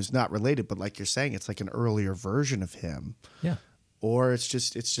Hoffman who's not related, but like you're saying, it's like an earlier version of him. Yeah. Or it's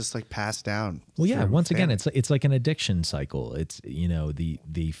just like passed down. Well, yeah. Once again, it's like an addiction cycle. It's, you know,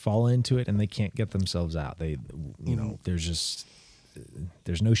 they fall into it and they can't get themselves out. They, you know, there's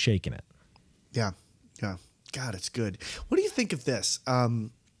no shaking it. Yeah, yeah. God, it's good. What do you think of this?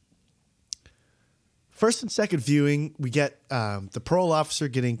 First and second viewing, we get the parole officer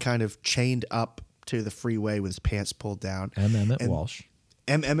getting kind of chained up to the freeway with his pants pulled down. Emmett Walsh.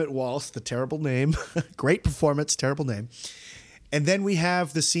 Emmett Walsh, the terrible name. Great performance, terrible name. And then we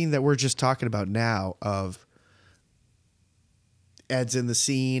have the scene that we're just talking about now of Ed's in the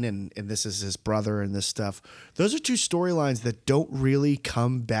scene and this is his brother and this stuff. Those are two storylines that don't really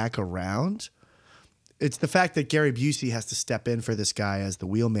come back around. It's the fact that Gary Busey has to step in for this guy as the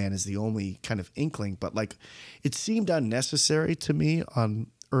wheelman is the only kind of inkling. But like, it seemed unnecessary to me on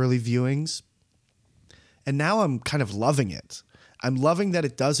early viewings. And now I'm kind of loving it. I'm loving that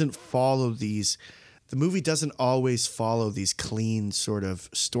it doesn't follow these... The movie doesn't always follow these clean sort of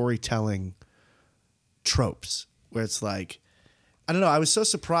storytelling tropes where it's like, I don't know. I was so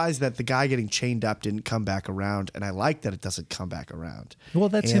surprised that the guy getting chained up didn't come back around, and I like that it doesn't come back around. Well,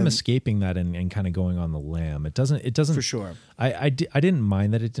 that's him escaping that and kind of going on the lam. It doesn't for sure. I didn't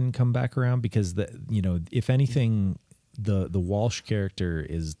mind that it didn't come back around because you know, if anything, the Walsh character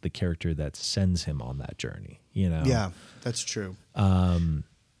is the character that sends him on that journey. You know. Yeah, that's true.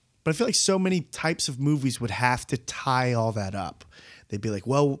 But I feel like so many types of movies would have to tie all that up. They'd be like,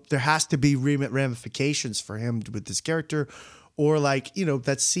 well, there has to be ramifications for him with this character, Or like, you know,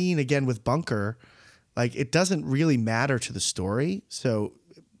 that scene again with Bunker, like it doesn't really matter to the story. So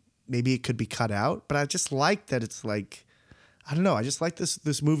maybe it could be cut out, but I just like that it's like, I don't know. I just like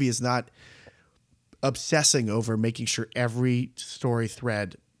this movie is not obsessing over making sure every story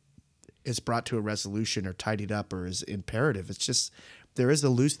thread is brought to a resolution or tidied up or is imperative. It's just, there is a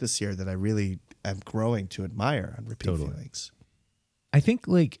looseness here that I really am growing to admire on Repeat Feelings. I think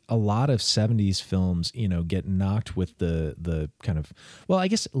like a lot of 70s films, you know, get knocked with the kind of, well, I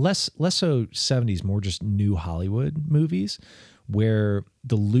guess less so 70s, more just new Hollywood movies where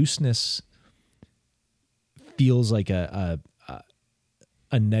the looseness feels like a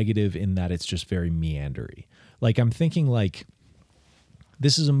negative in that it's just very meandery. Like I'm thinking like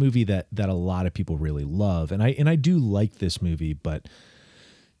this is a movie that a lot of people really love, and I do like this movie, but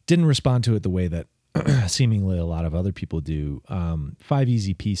didn't respond to it the way that seemingly a lot of other people do. 5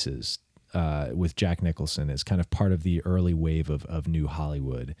 Easy Pieces with Jack Nicholson is kind of part of the early wave of new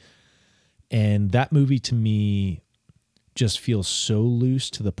Hollywood. And that movie to me just feels so loose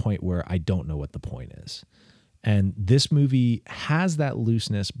to the point where I don't know what the point is. And this movie has that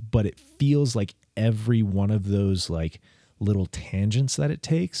looseness, but it feels like every one of those like little tangents that it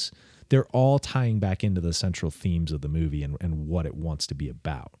takes, they're all tying back into the central themes of the movie and what it wants to be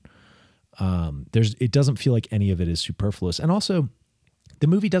about. It doesn't feel like any of it is superfluous. And also the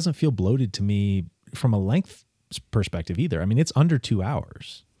movie doesn't feel bloated to me from a length perspective either. I mean, it's under 2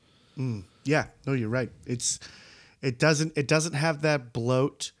 hours. Yeah, no, you're right. It doesn't have that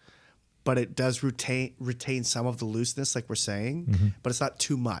bloat, but it does retain some of the looseness, like we're saying, but it's not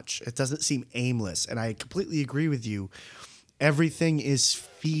too much. It doesn't seem aimless. And I completely agree with you. Everything is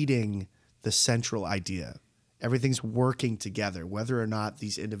feeding the central idea. Everything's working together, whether or not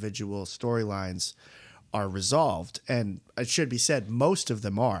these individual storylines are resolved. And it should be said, most of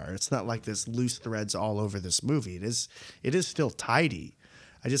them are. It's not like there's loose threads all over this movie. It is still tidy.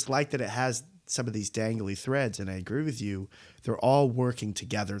 I just like that it has some of these dangly threads, and I agree with you. They're all working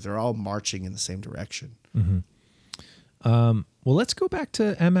together. They're all marching in the same direction. Well, let's go back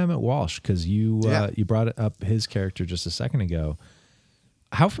to M. Emmett Walsh, because you brought up his character just a second ago.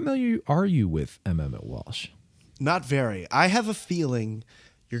 How familiar are you with M. Emmett Walsh? Not very. I have a feeling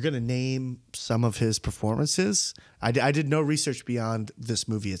you're going to name some of his performances. I did no research beyond this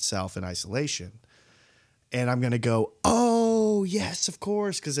movie itself in isolation. And I'm going to go, oh, yes, of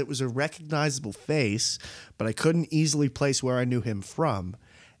course, because it was a recognizable face, but I couldn't easily place where I knew him from,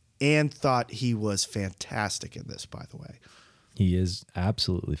 and thought he was fantastic in this, by the way. He is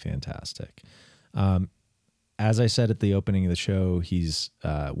absolutely fantastic. As I said at the opening of the show, he's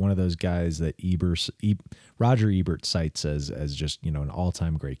one of those guys that Roger Ebert cites as just, you know, an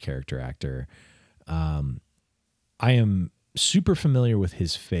all-time great character actor. I am super familiar with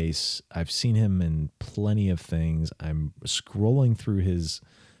his face. I've seen him in plenty of things. I'm scrolling through his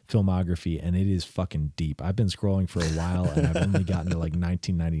filmography, and it is fucking deep. I've been scrolling for a while, and I've only gotten to like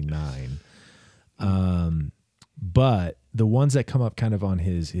 1999. But the ones that come up kind of on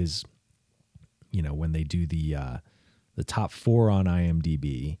his you know, when they do the top 4 on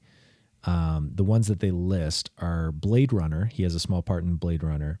IMDb, the ones that they list are Blade Runner. He has a small part in Blade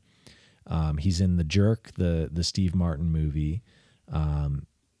Runner. He's in The Jerk, the Steve Martin movie.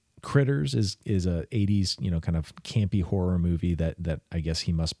 Critters is a 80s, you know, kind of campy horror movie that I guess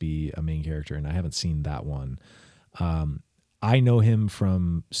he must be a main character in. I haven't seen that one. I know him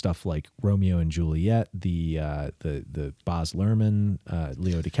from stuff like Romeo and Juliet, the Baz Luhrmann,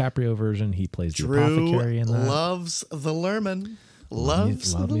 Leo DiCaprio version. He plays the apothecary in that. Loves the Luhrmann. Love me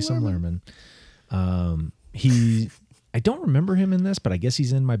some Luhrmann. I don't remember him in this, but I guess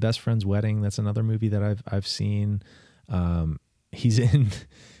he's in My Best Friend's Wedding. That's another movie that I've seen. He's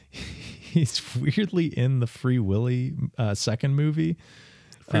weirdly in the Free Willy second movie.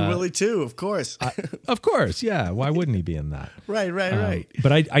 Free Willy 2, of course. Of course, yeah. Why wouldn't he be in that? Right.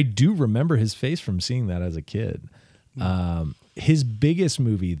 But I do remember his face from seeing that as a kid. His biggest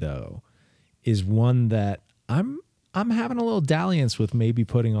movie, though, is one that I'm having a little dalliance with maybe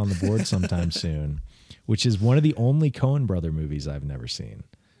putting on the board sometime soon, which is one of the only Coen brother movies I've never seen.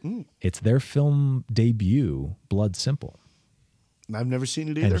 It's their film debut, Blood Simple. I've never seen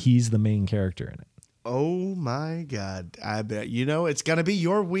it either. And he's the main character in it. Oh my God. I bet, you know, it's going to be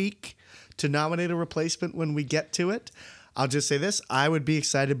your week to nominate a replacement when we get to it. I'll just say this. I would be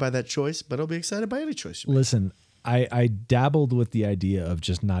excited by that choice, but I'll be excited by any choice you make. Listen, I dabbled with the idea of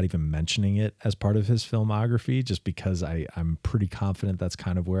just not even mentioning it as part of his filmography, just because I'm pretty confident that's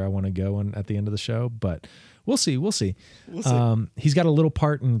kind of where I want to go at the end of the show. But we'll see. He's got a little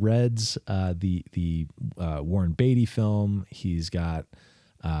part in Reds, the Warren Beatty film. He's got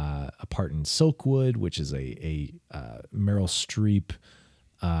a part in Silkwood, which is a Meryl Streep,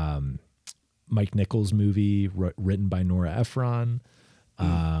 Mike Nichols movie written by Nora Ephron.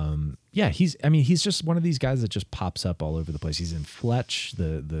 Yeah, he's just one of these guys that just pops up all over the place. He's in Fletch,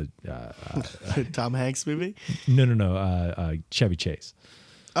 the Tom Hanks movie. No, Chevy Chase.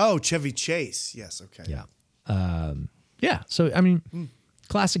 Oh, Chevy Chase. Yes. Okay. Yeah. Yeah. So, I mean,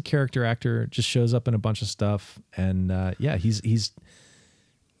 classic character actor, just shows up in a bunch of stuff. And yeah, he's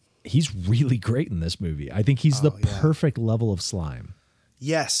really great in this movie. I think he's the perfect level of slime.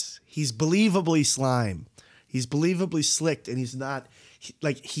 Yes. He's believably slime. He's believably slicked, and he's not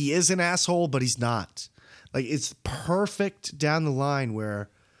he is an asshole, but he's not. Like, it's perfect down the line where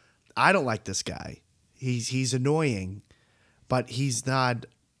I don't like this guy. He's annoying, but he's not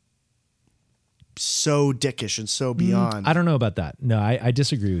so dickish and so beyond. I don't know about that. No, I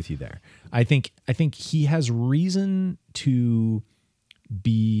disagree with you there. I think he has reason to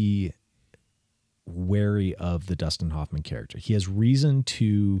be wary of the Dustin Hoffman character. He has reason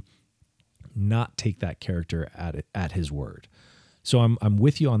to not take that character at his word. So I'm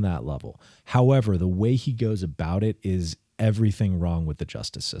with you on that level. However, the way he goes about it is everything wrong with the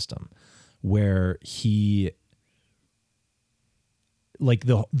justice system, where he, like,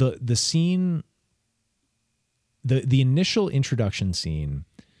 the scene, the initial introduction scene,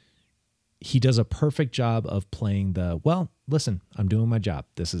 he does a perfect job of playing well, listen, I'm doing my job.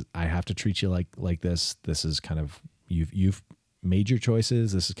 I have to treat you like this. This is kind of, you've made your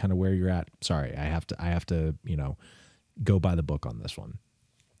choices. This is kind of where you're at. Sorry, I have to, go by the book on this one.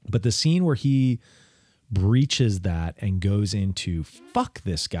 But the scene where he breaches that and goes into fuck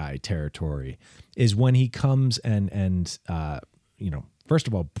this guy territory is when he comes and first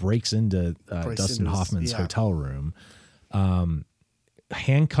of all, breaks into Dustin Hoffman's hotel room,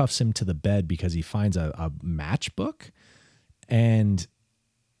 handcuffs him to the bed because he finds a matchbook, and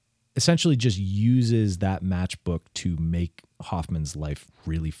essentially just uses that matchbook to make Hoffman's life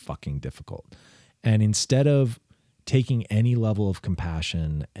really fucking difficult. And instead of taking any level of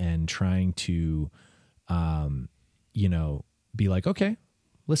compassion and trying to, be like, okay,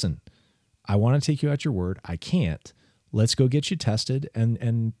 listen, I want to take you at your word. I can't. Let's go get you tested.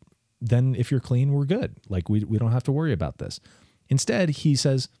 And then if you're clean, we're good. Like, we don't have to worry about this. Instead, he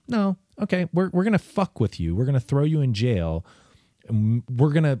says, no, okay, we're going to fuck with you. We're going to throw you in jail.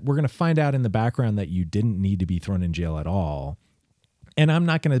 We're going to find out in the background that you didn't need to be thrown in jail at all. And I'm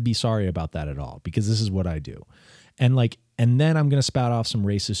not going to be sorry about that at all, because this is what I do. And then I'm going to spout off some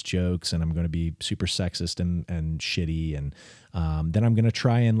racist jokes, and I'm going to be super sexist and shitty. And then I'm going to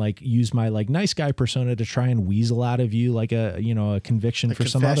try and use my nice guy persona to try and weasel out of you a conviction for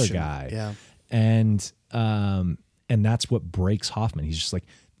some other guy. Yeah. And that's what breaks Hoffman. He's just like,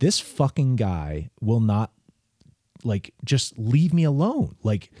 this fucking guy will not just leave me alone.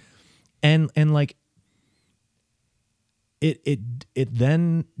 And it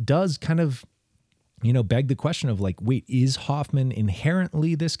then does kind of, beg the question of wait, is Hoffman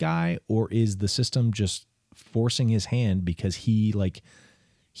inherently this guy, or is the system just forcing his hand because he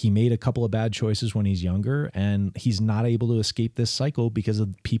made a couple of bad choices when he's younger, and he's not able to escape this cycle because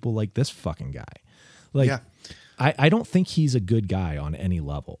of people like this fucking guy? I don't think he's a good guy on any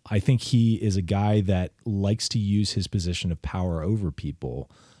level. I think he is a guy that likes to use his position of power over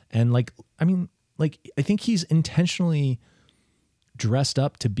people. And I think he's intentionally dressed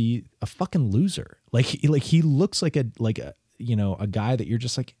up to be a fucking loser. He looks like a guy that you're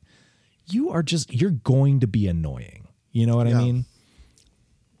just like, you're going to be annoying. You know what I mean?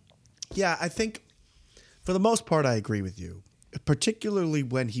 Yeah, I think for the most part, I agree with you, particularly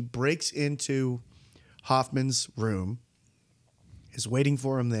when he breaks into Hoffman's room, is waiting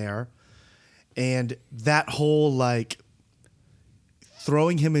for him there, and that whole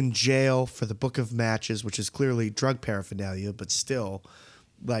throwing him in jail for the book of matches, which is clearly drug paraphernalia, but still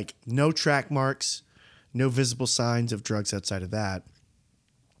no track marks, no visible signs of drugs outside of that.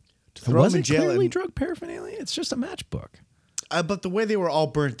 To throw him in jail, clearly drug paraphernalia? It's just a matchbook. But the way they were all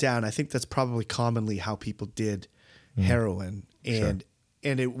burnt down, I think that's probably commonly how people did heroin, and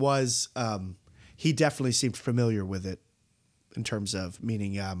it was. He definitely seemed familiar with it, in terms of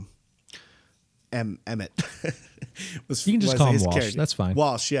meaning Emmett. You can just call him Walsh. Character. That's fine.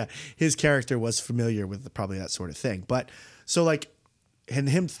 Walsh, yeah. His character was familiar with probably that sort of thing. But so and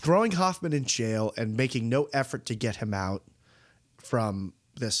him throwing Hoffman in jail and making no effort to get him out from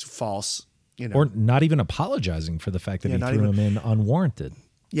this false, or not even apologizing for the fact that he threw him in unwarranted.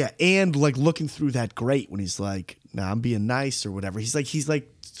 Yeah, and like looking through that grate when he's like, "Nah, I'm being nice" or whatever. He's like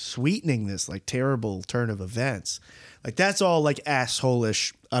sweetening this like terrible turn of events. Like that's all like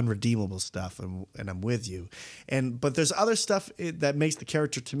asshole-ish, unredeemable stuff, and I'm with you. But there's other stuff that makes the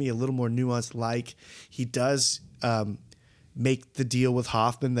character to me a little more nuanced. Like he does make the deal with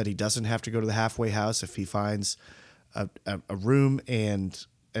Hoffman that he doesn't have to go to the halfway house if he finds a room and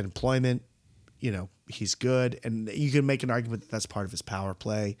an employment. You know, he's good. And you can make an argument that that's part of his power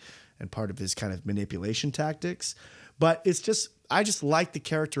play and part of his kind of manipulation tactics. But it's just, I just like the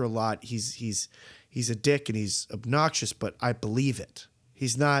character a lot. He's a dick and he's obnoxious, but I believe it.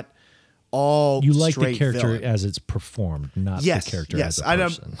 He's not all You like the straight character villain. as it's performed, not the character as a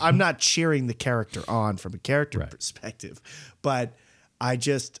person. I'm not cheering the character on from a character Right. perspective, but I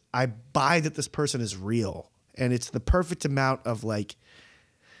buy that this person is real. And it's the perfect amount of like,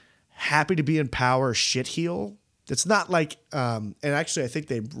 happy to be in power shit heel. It's not like, and actually I think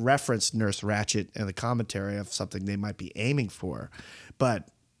they referenced Nurse Ratched in the commentary of something they might be aiming for, but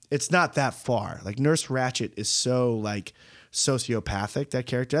it's not that far. Like Nurse Ratched is so like sociopathic, that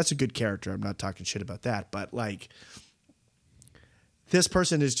character. That's a good character. I'm not talking shit about that, but like this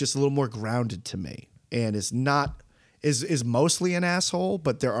person is just a little more grounded to me and is mostly an asshole,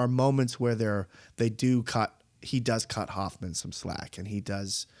 but there are moments where he does cut Hoffman some slack and he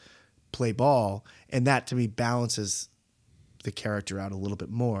does play ball, and that to me balances the character out a little bit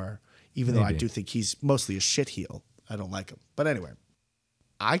more, even though I do think he's mostly a shit heel. I don't like him. But anyway,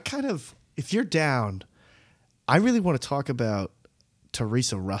 if you're down, I really want to talk about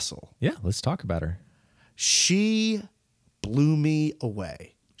Teresa Russell. Yeah, let's talk about her. She blew me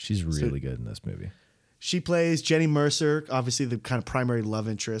away. She's really good in this movie. She plays Jenny Mercer, obviously the kind of primary love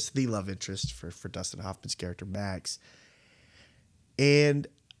interest, for Dustin Hoffman's character, Max. And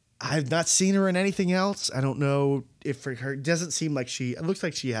I've not seen her in anything else. I don't know if for her, it doesn't seem like it looks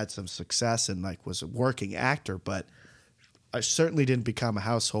like she had some success and like was a working actor, but I certainly didn't become a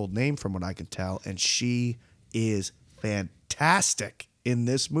household name from what I can tell. And she is fantastic in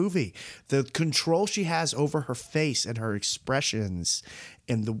this movie. The control she has over her face and her expressions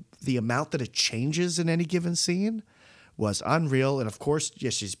and the amount that it changes in any given scene was unreal. And of course,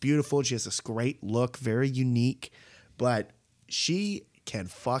 yes, she's beautiful. She has this great look, very unique, but she can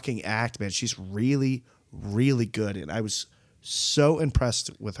fucking act, man. She's really, really good. And I was so impressed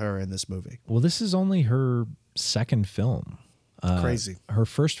with her in this movie. Well, this is only her second film. Crazy. Her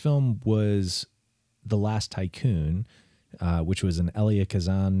first film was The Last Tycoon, which was an Elia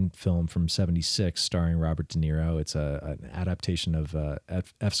Kazan film from '76 starring Robert De Niro. It's an adaptation of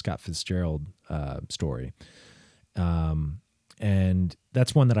F. Scott Fitzgerald story. And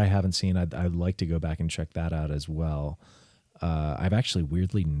that's one that I haven't seen. I'd like to go back and check that out as well. I've actually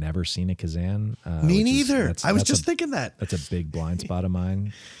weirdly never seen a Kazan. Me neither. I was just thinking that. That's a big blind spot of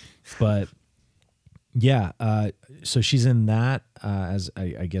mine. But yeah, so she's in that as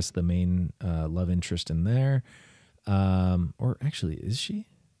I guess the main love interest in there. Or actually, is she?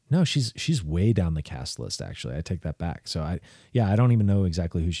 No, she's way down the cast list. Actually, I take that back. So I don't even know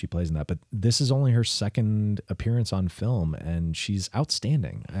exactly who she plays in that. But this is only her second appearance on film, and she's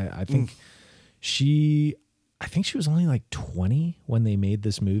outstanding. I think she was only like 20 when they made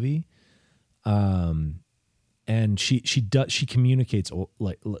this movie. And she communicates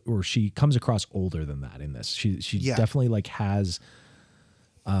like, or she comes across older than that in this. She definitely like has,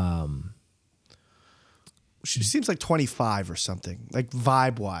 she seems like 25 or something, like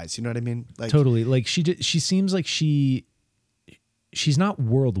vibe wise, you know what I mean? Like totally. Like she seems like she's not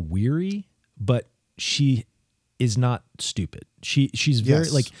world weary, but she is not stupid. She's very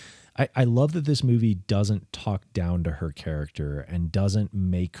like, I love that this movie doesn't talk down to her character and doesn't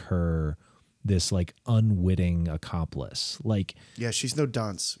make her this like unwitting accomplice. Like, yeah, she's no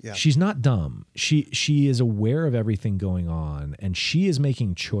dunce. Yeah, she's not dumb. She is aware of everything going on, and she is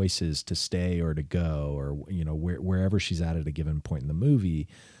making choices to stay or to go, or wherever she's at a given point in the movie.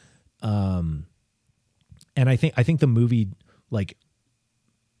 And I think the movie, like,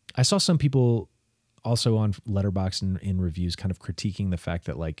 I saw some people also on Letterboxd and in reviews kind of critiquing the fact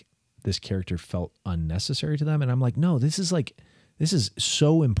that like this character felt unnecessary to them. And I'm like, no, this is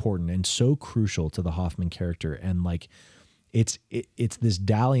so important and so crucial to the Hoffman character. And like, it's this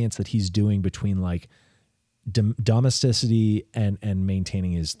dalliance that he's doing between like domesticity and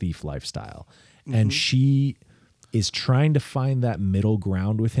maintaining his thief lifestyle. Mm-hmm. And she is trying to find that middle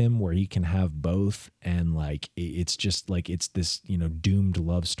ground with him where he can have both. And like, it's just like, it's this, doomed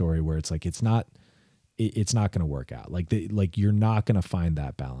love story where it's like, it's not going to work out. Like you're not going to find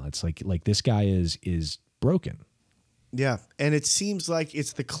that balance. Like this guy is broken. Yeah, and it seems like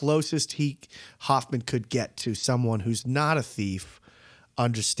it's the closest Hoffman could get to someone who's not a thief,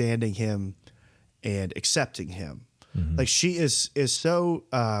 understanding him and accepting him. Mm-hmm. Like she is so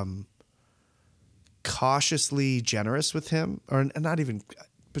cautiously generous with him, or not even,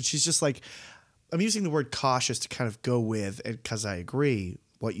 but she's just like, I'm using the word cautious to kind of go with, because I agree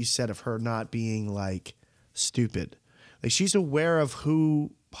what you said of her not being like stupid. Like she's aware of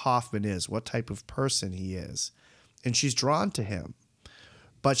who Hoffman is, what type of person he is, and she's drawn to him.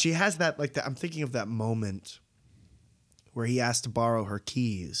 But she has that, like, I'm thinking of that moment where he asked to borrow her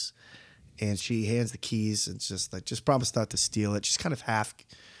keys, and she hands the keys and just like, just promise not to steal it. She's kind of half,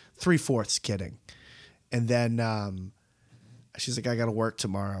 3/4 kidding. And then she's like, I got to work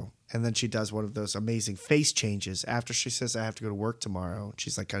tomorrow. And then she does one of those amazing face changes after she says, I have to go to work tomorrow.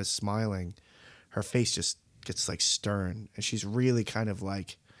 She's like kind of smiling. Her face just gets like stern, and she's really kind of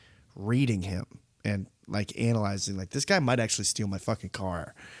like reading him and like analyzing, like, this guy might actually steal my fucking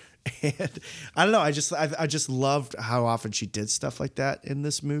car. And I don't know. I just loved how often she did stuff like that in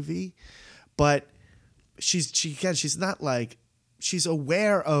this movie. But she's not like, she's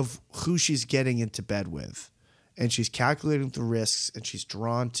aware of who she's getting into bed with, and she's calculating the risks, and she's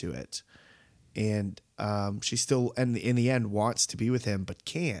drawn to it. And she still, and in the end, wants to be with him, but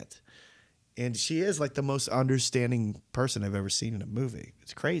can't. And she is like the most understanding person I've ever seen in a movie.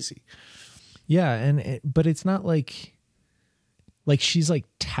 It's crazy. Yeah, but it's not like she's like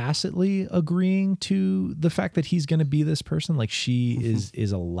tacitly agreeing to the fact that he's going to be this person. Like she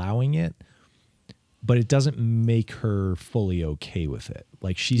is allowing it, but it doesn't make her fully okay with it.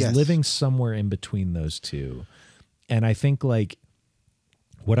 Like she's living somewhere in between those two. And I think like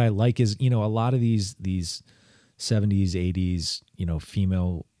what I like is, a lot of these 70s, 80s,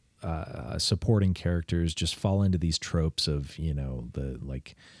 female supporting characters just fall into these tropes of,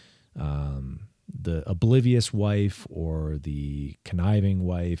 the oblivious wife or the conniving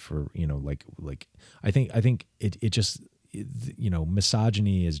wife, or I think it just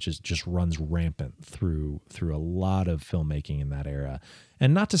misogyny is just runs rampant through a lot of filmmaking in that era.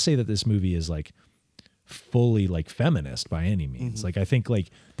 And not to say that this movie is like fully like feminist by any means. Mm-hmm. Like I think like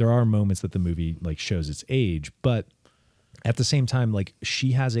there are moments that the movie like shows its age, but at the same time, like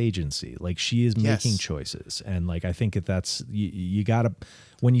she has agency, like she is making choices. And like, I think that's, you gotta,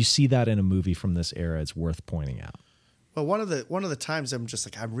 when you see that in a movie from this era, it's worth pointing out. Well, one of the times I'm just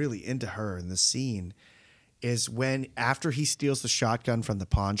like, I'm really into her in this scene is when, after he steals the shotgun from the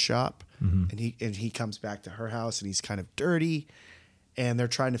pawn shop, and he comes back to her house and he's kind of dirty, and they're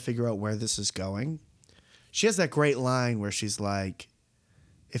trying to figure out where this is going. She has that great line where she's like,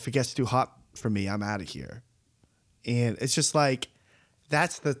 if it gets too hot for me, I'm out of here. And it's just like,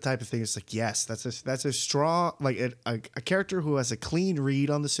 that's the type of thing. It's like, yes, that's a strong, like a character who has a clean read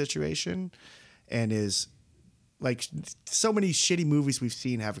on the situation, and is like, so many shitty movies we've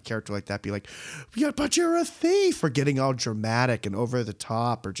seen have a character like that be like, yeah, but you're a thief, or getting all dramatic and over the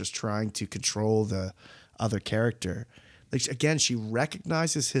top, or just trying to control the other character. Like, again, she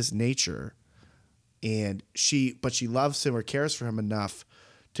recognizes his nature, but she loves him or cares for him enough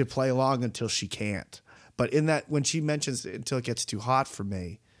to play along until she can't. But in that, when she mentions until it gets too hot for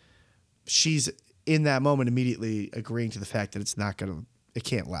me, she's in that moment immediately agreeing to the fact that it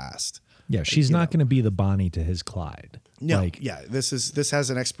can't last. Yeah, she's not going to be the Bonnie to his Clyde. No, this has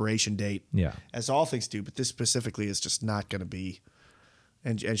an expiration date. Yeah, as all things do, but this specifically is just not going to be,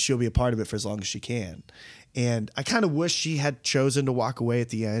 and she'll be a part of it for as long as she can. And I kind of wish she had chosen to walk away at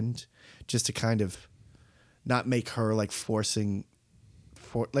the end, just to kind of not make her like forcing.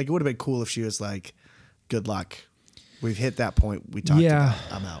 Like, it would have been cool if she was like, good luck, we've hit that point we talked about,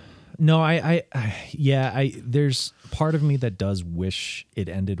 I'm out. No, there's part of me that does wish it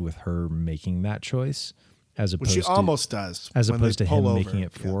ended with her making that choice, as opposed Which she almost does, as opposed to him over. making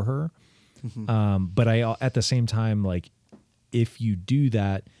it for her. But at the same time, like, if you do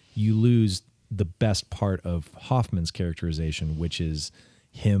that, you lose the best part of Hoffman's characterization, which is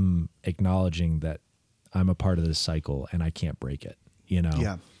him acknowledging that I'm a part of this cycle and I can't break it,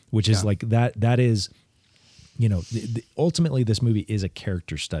 which is like that is, ultimately this movie is a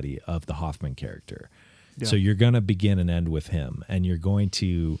character study of the Hoffman character. Yeah. So you're going to begin and end with him, and you're going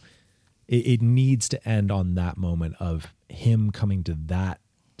to, it needs to end on that moment of him coming to that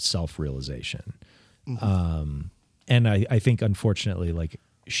self-realization. And I think, unfortunately, like,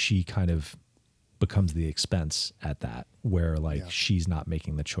 she kind of becomes the expense at that, where like she's not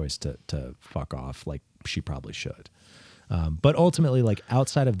making the choice to fuck off like she probably should. But ultimately, like,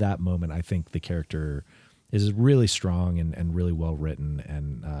 outside of that moment, I think the character is really strong and really well written,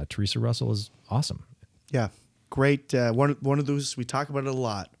 and Teresa Russell is awesome. Yeah, great. One of those, we talk about it a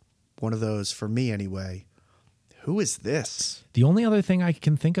lot. One of those, for me anyway. Who is this? The only other thing I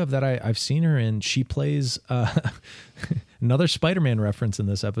can think of that I've seen her in, she plays, Another Spider-Man reference in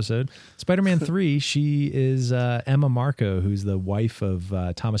this episode. Spider-Man 3, she is Emma Marco, who's the wife of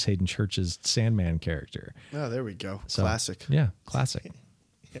Thomas Hayden Church's Sandman character. Oh, there we go. So, Classic. Yeah, classic.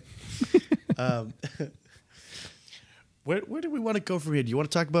 Where do we want to go from here? Do you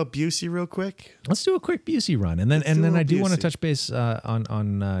want to talk about Busey real quick? Let's do a quick Busey run, and then Let's do a I do little want to Busey. touch base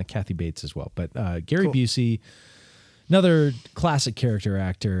on Kathy Bates as well. But Gary Busey, another classic character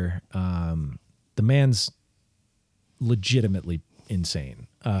actor. The man's legitimately insane,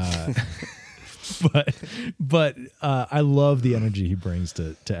 but I love the energy he brings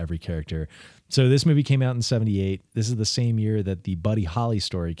to every character. So this movie came out in 1978. This is the same year that the Buddy Holly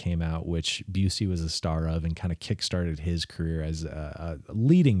story came out, which Busey was a star of and kind of kickstarted his career as a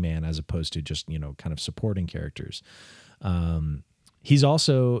leading man as opposed to just, kind of supporting characters. This is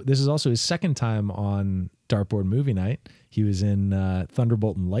also his second time on Dartboard Movie Night. He was in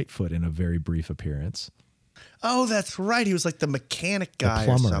Thunderbolt and Lightfoot in a very brief appearance. Oh, that's right. He was like the mechanic guy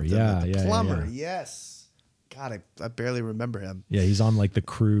plumber, or something. yeah, The yeah, plumber, yeah. yes. God, I barely remember him. Yeah, he's on like the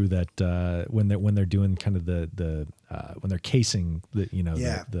crew that when they're doing kind of the when they're casing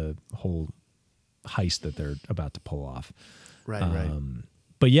the whole heist that they're about to pull off. Right, right.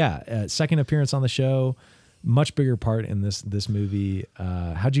 But yeah, second appearance on the show, much bigger part in this movie.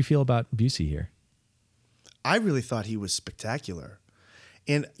 How'd you feel about Busey here? I really thought he was spectacular.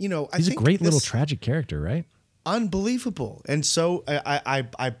 And, I He's think a great little tragic character, right? Unbelievable. And so I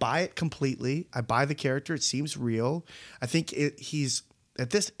buy it completely. I buy the character. It seems real. I think he's at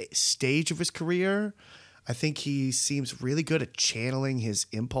this stage of his career, I think he seems really good at channeling his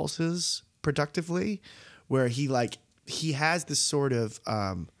impulses productively, where he has this sort of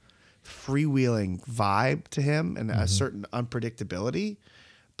freewheeling vibe to him and a certain unpredictability,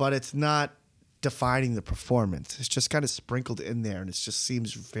 but it's not defining the performance. It's just kind of sprinkled in there, and it just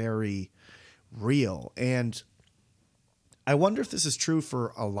seems very real. And I wonder if this is true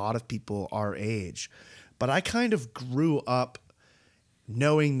for a lot of people our age, but I kind of grew up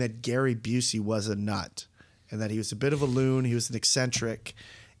knowing that Gary Busey was a nut and that he was a bit of a loon. He was an eccentric.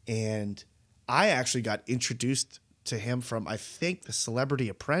 And I actually got introduced to him from, I think, The Celebrity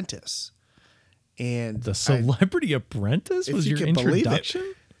Apprentice. And The Celebrity Apprentice was your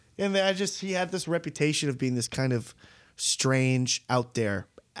introduction? And he had this reputation of being this kind of strange, out there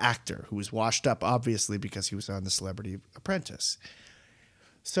actor who was washed up, obviously, because he was on The Celebrity Apprentice.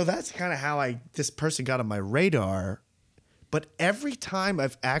 So that's kind of how this person got on my radar. But every time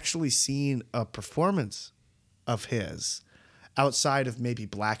I've actually seen a performance of his, outside of maybe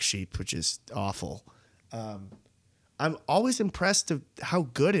Black Sheep, which is awful, I'm always impressed of how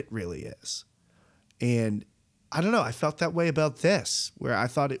good it really is. And I don't know, I felt that way about this, where I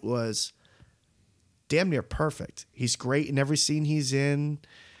thought it was damn near perfect. He's great in every scene he's in.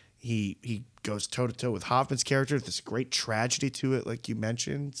 He goes toe-to-toe with Hoffman's character. There's great tragedy to it, like you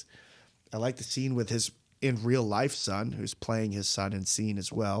mentioned. I like the scene with his in real life son, who's playing his son in scene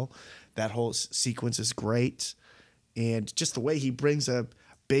as well. That whole sequence is great. And just the way he brings a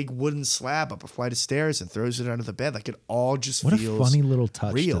big wooden slab up a flight of stairs and throws it under the bed, like it all just feels What a funny little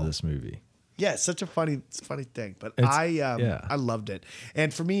touch real to this movie. Yeah, it's such a funny thing. But I loved it.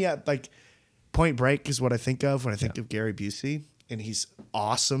 And for me, like Point Break is what I think of when I think of Gary Busey. And he's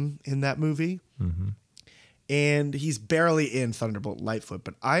awesome in that movie. Mm-hmm. And he's barely in Thunderbolt and Lightfoot.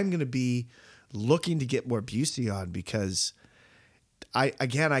 But I'm going to be looking to get more Busey on because I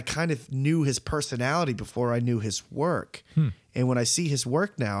kind of knew his personality before I knew his work. And when I see his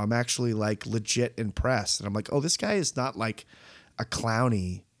work now, I'm actually like legit impressed. And I'm like, oh, this guy is not like a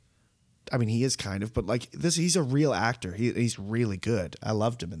clowny. I mean, he is kind of, but like this, he's a real actor. He's really good. I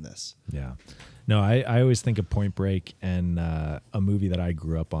loved him in this. Yeah. No, I always think of Point Break and a movie that I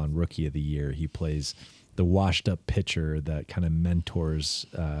grew up on, Rookie of the Year. He plays the washed up pitcher that kind of mentors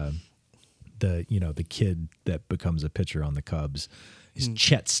the kid that becomes a pitcher on the Cubs. He's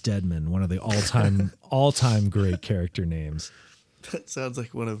Chet Stedman, one of the all time great character names. That sounds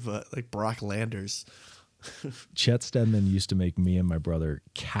like one of like Brock Landers. Chet Stedman used to make me and my brother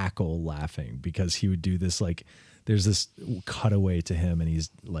cackle laughing because he would do this, like, there's this cutaway to him and he's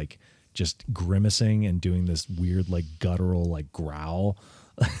like just grimacing and doing this weird like guttural like growl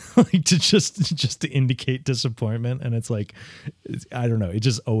like to just to indicate disappointment, and it's like I don't know, it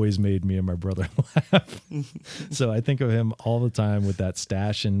just always made me and my brother laugh. So I think of him all the time with that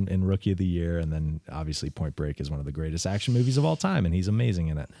stash in Rookie of the Year, and then obviously Point Break is one of the greatest action movies of all time and he's amazing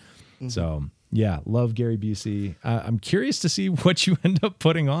in it. So yeah, love Gary Busey. I'm curious to see what you end up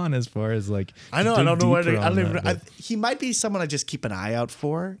putting on as far as like. I know. I don't know what. I don't even. He might be someone I just keep an eye out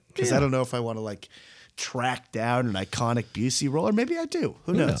for because I don't know if I want to like track down an iconic Busey role, or maybe I do.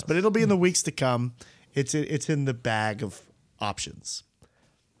 Who knows? But it'll be in the weeks to come. It's in the bag of options.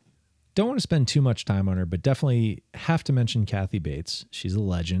 Don't want to spend too much time on her, but definitely have to mention Kathy Bates. She's a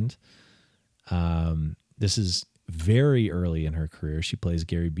legend. This is very early in her career. She plays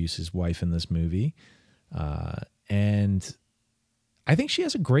Gary Busey's wife in this movie. And I think she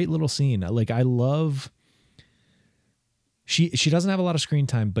has a great little scene. Like, I love, she doesn't have a lot of screen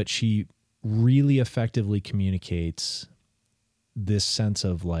time, but she really effectively communicates this sense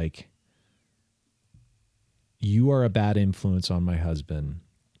of like, you are a bad influence on my husband.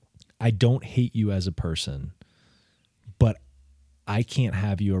 I don't hate you as a person, but I can't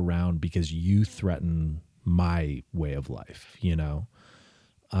have you around because you threaten my way of life, you know?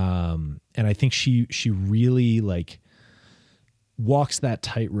 And I think she really like walks that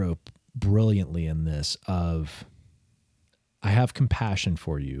tightrope brilliantly in this of, I have compassion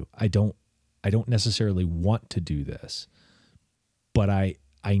for you. I don't necessarily want to do this, but I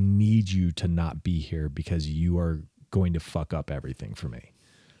need you to not be here because you are going to fuck up everything for me.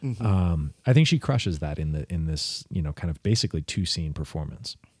 Mm-hmm. I think she crushes that in this, you know, kind of basically 2-scene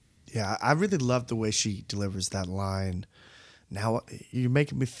performance. Yeah, I really love the way she delivers that line. Now you're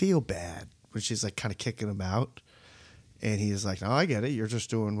making me feel bad, when she's like kind of kicking him out, and he's like, "No, I get it. You're just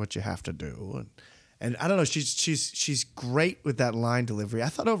doing what you have to do." And I don't know. She's great with that line delivery. I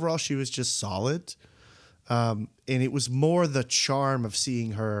thought overall she was just solid, and it was more the charm of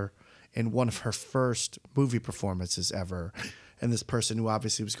seeing her in one of her first movie performances ever. And this person who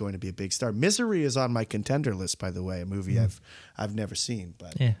obviously was going to be a big star. Misery is on my contender list, by the way, a movie I've never seen.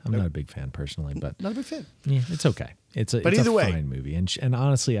 But yeah, I'm not a big fan personally, but not a big fan. Yeah, it's okay. It's a fine movie, and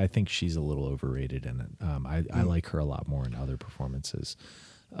honestly, I think she's a little overrated in it. I like her a lot more in other performances.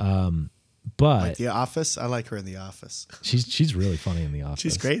 But like The Office, I like her in The Office. She's really funny in The Office.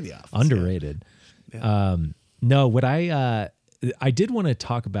 She's great in The Office. Underrated. Yeah. No, what I did want to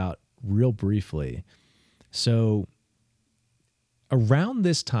talk about real briefly. So around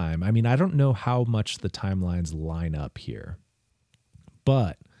this time, I mean, I don't know how much the timelines line up here,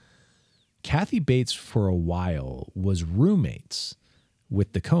 but Kathy Bates for a while was roommates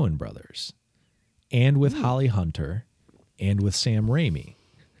with the Coen brothers and with Holly Hunter and with Sam Raimi.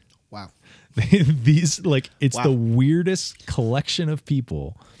 Wow. These, like, it's the weirdest collection of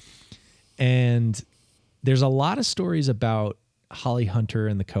people. And there's a lot of stories about Holly Hunter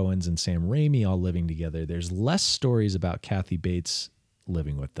and the Coens and Sam Raimi all living together. There's less stories about Kathy Bates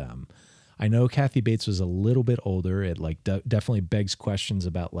living with them. I know Kathy Bates was a little bit older. It like definitely begs questions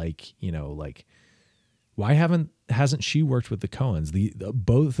about, like, you know, like, why hasn't she worked with the Coens?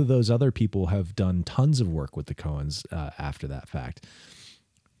 Both of those other people have done tons of work with the Coens after that fact.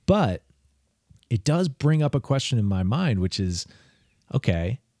 But it does bring up a question in my mind, which is,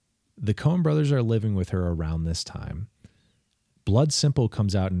 okay, the Coen brothers are living with her around this time. Blood Simple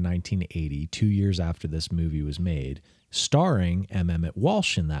comes out in 1980, 2 years after this movie was made, starring M. Emmett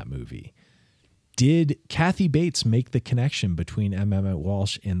Walsh in that movie. Did Kathy Bates make the connection between M. Emmett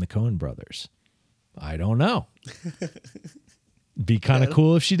Walsh and the Coen brothers? I don't know. Be kind of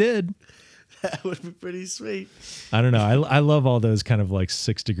cool if she did. That would be pretty sweet. I don't know. I love all those kind of like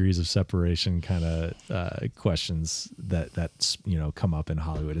 6 degrees of separation kind of questions that you know, come up in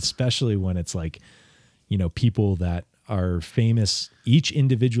Hollywood, especially when it's like, you know, people that are famous each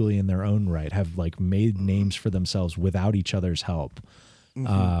individually in their own right, have like made names for themselves without each other's help,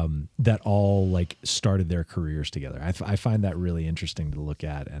 that all like started their careers together. I find that really interesting to look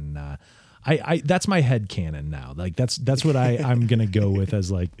at. And I that's my head canon now. Like that's what I'm going to go with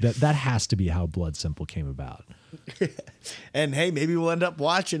as like, that has to be how Blood Simple came about. And hey, maybe we'll end up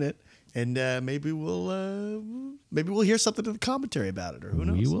watching it, and maybe we'll hear something in the commentary about it, or who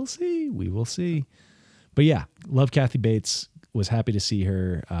knows? We will see. But yeah, love Kathy Bates. Was happy to see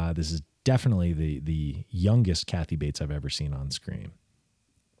her. This is definitely the youngest Kathy Bates I've ever seen on screen.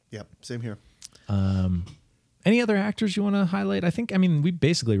 Yep, same here. Any other actors you want to highlight? I mean, we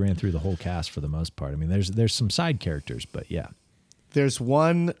basically ran through the whole cast for the most part. I mean, there's some side characters, but yeah. There's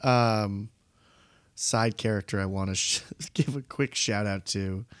one side character I want to give a quick shout out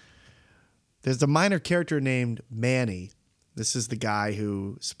to. There's a minor character named Manny. This is the guy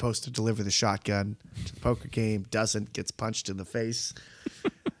who's supposed to deliver the shotgun to the poker game, doesn't, gets punched in the face.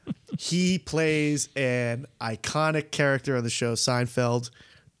 He plays an iconic character on the show Seinfeld,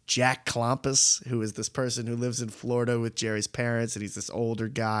 Jack Klompus, who is this person who lives in Florida with Jerry's parents, and he's this older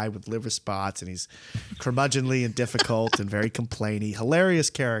guy with liver spots, and he's curmudgeonly and difficult and very complainy. Hilarious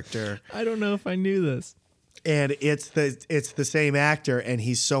character. I don't know if I knew this. And it's the same actor, and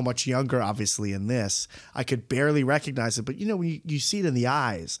he's so much younger, obviously, in this. I could barely recognize it, but you know, when you see it in the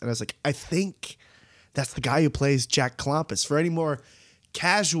eyes, and I was like, I think that's the guy who plays Jack Klompus. For any more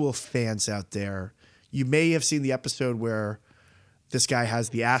casual fans out there, you may have seen the episode where this guy has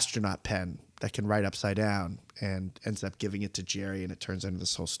the astronaut pen that can write upside down and ends up giving it to Jerry, and it turns into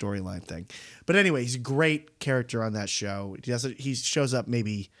this whole storyline thing. But anyway, he's a great character on that show. He shows up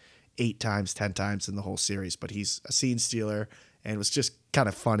maybe 8 times, 10 times in the whole series, but he's a scene stealer, and it was just kind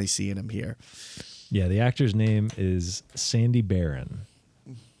of funny seeing him here. Yeah, the actor's name is Sandy Barron.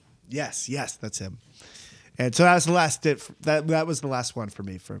 Yes, that's him. And so that was the last that was the last one for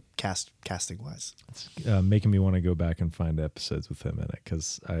me for casting wise. It's making me want to go back and find episodes with him in it,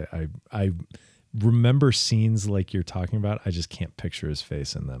 because I remember scenes like you're talking about. I just can't picture his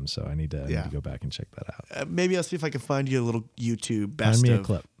face in them, so I need to go back and check that out. Maybe I'll see if I can find you a little YouTube best Find me of a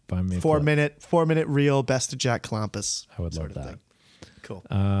clip. Find me a 4-minute reel best of Jack Klompus. I would love that. Thing. Cool.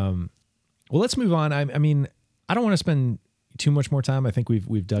 Well, let's move on. I mean, I don't want to spend too much more time. I think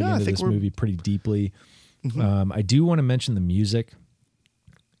we've dug into this movie pretty deeply. Mm-hmm. I do want to mention the music.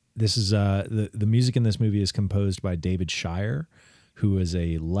 This is the music in this movie is composed by David Shire, who is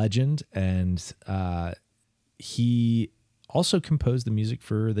a legend, and he also composed the music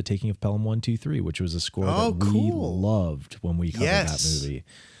for The Taking of Pelham 1, 2, 3, which was a score that we loved when we covered that movie.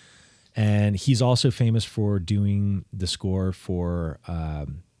 And he's also famous for doing the score for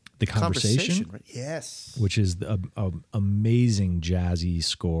The Conversation, right? Yes, which is a amazing jazzy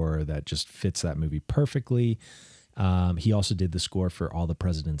score that just fits that movie perfectly. He also did the score for All the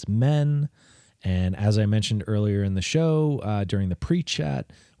President's Men. And as I mentioned earlier in the show, during the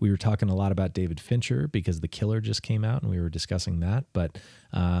pre-chat, we were talking a lot about David Fincher because The Killer just came out and we were discussing that. But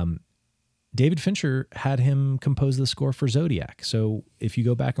David Fincher had him compose the score for Zodiac. So if you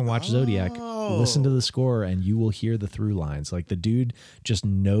go back and watch Zodiac, listen to the score and you will hear the through lines. Like, the dude just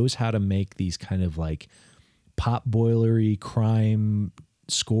knows how to make these kind of like pop boilery crime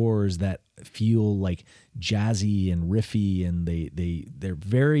scores that feel like jazzy and riffy, and they're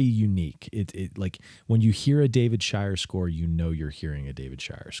very unique. It like when you hear a David Shire score, you know you're hearing a David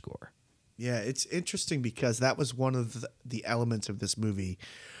Shire score. Yeah, it's interesting because that was one of the elements of this movie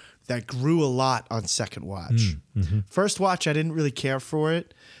that grew a lot on second watch. First watch, I didn't really care for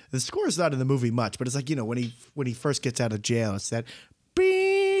it. The score is not in the movie much, but it's like, you know, when he first gets out of jail, it's that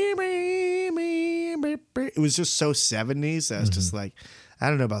it was just so 70s. I was just like, I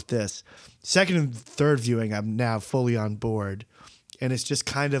don't know about this. Second and third viewing, I'm now fully on board. And it's just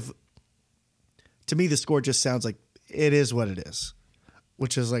kind of, to me, the score just sounds like it is what it is,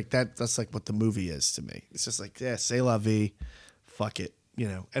 which is like that's like what the movie is to me. It's just like, yeah, c'est la vie, fuck it, you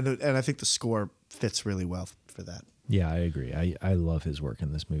know. And I think the score fits really well for that. Yeah, I agree. I love his work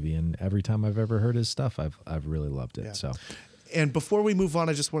in this movie, and every time I've ever heard his stuff, I've really loved it. Yeah. So. And before we move on,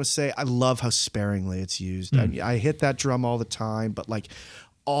 I just want to say I love how sparingly it's used. I hit that drum all the time, but like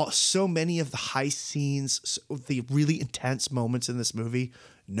so many of the high scenes, the really intense moments in this movie,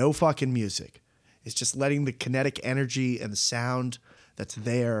 no fucking music. It's just letting the kinetic energy and the sound that's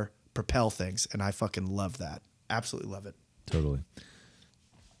there propel things, and I fucking love that. Absolutely love it. Totally.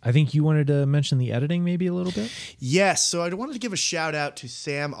 I think you wanted to mention the editing maybe a little bit? Yes. So I wanted to give a shout out to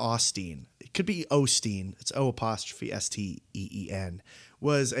Sam Osteen. It could be Osteen. It's O''Steen.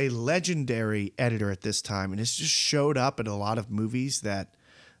 Was a legendary editor at this time and has just showed up in a lot of movies that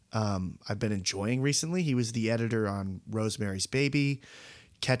I've been enjoying recently. He was the editor on Rosemary's Baby,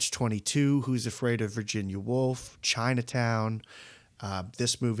 Catch-22, Who's Afraid of Virginia Woolf, Chinatown,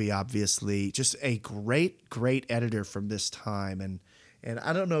 this movie, obviously. Just a great, great editor from this time. And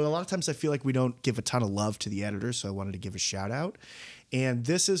I don't know, a lot of times I feel like we don't give a ton of love to the editor, so I wanted to give a shout out. And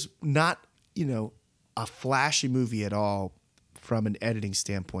this is not, you know, a flashy movie at all from an editing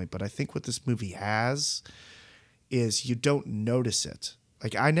standpoint, but I think what this movie has is you don't notice it.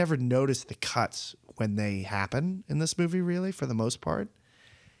 Like, I never noticed the cuts when they happen in this movie, really, for the most part.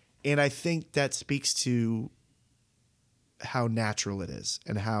 And I think that speaks to how natural it is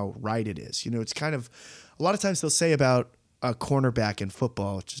and how right it is. You know, it's kind of, a lot of times they'll say about a cornerback in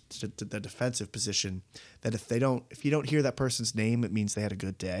football, just the defensive position, that if you don't hear that person's name, it means they had a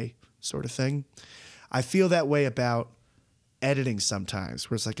good day, sort of thing. I feel that way about editing sometimes,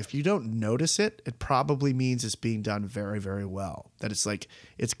 where it's like, if you don't notice it, it probably means it's being done very, very well. That it's like,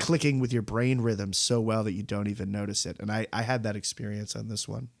 it's clicking with your brain rhythm so well that you don't even notice it. And I had that experience on this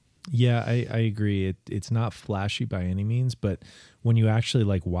one. Yeah, I agree. It's not flashy by any means, but when you actually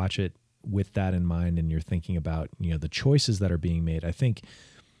like watch it with that in mind and you're thinking about, you know, the choices that are being made, I think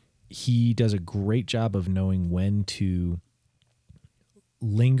he does a great job of knowing when to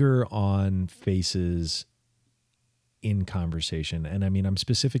linger on faces in conversation. And I mean, I'm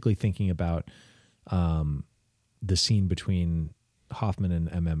specifically thinking about the scene between Hoffman and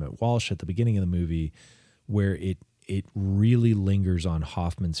M. Emmett Walsh at the beginning of the movie, where it it really lingers on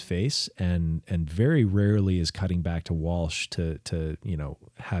Hoffman's face, and very rarely is cutting back to Walsh to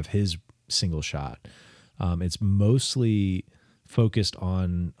have his single shot. It's mostly focused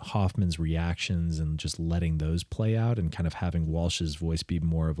on Hoffman's reactions and just letting those play out, and kind of having Walsh's voice be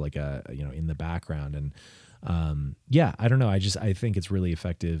more of like a in the background. And I don't know. I think it's really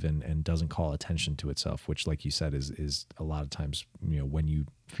effective and doesn't call attention to itself, which, like you said, is a lot of times, when you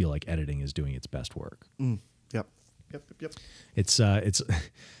feel like editing is doing its best work. Yep. It's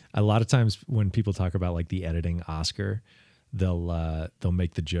a lot of times when people talk about like the editing Oscar, they'll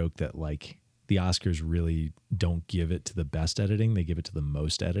make the joke that like the Oscars really don't give it to the best editing. They give it to the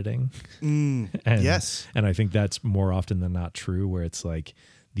most editing. Yes. And I think that's more often than not true, where it's like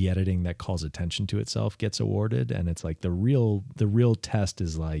the editing that calls attention to itself gets awarded. And it's like the real test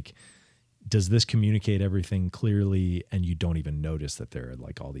is like, does this communicate everything clearly? And you don't even notice that there are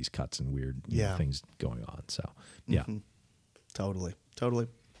like all these cuts and weird things going on. So yeah. Mm-hmm. Totally.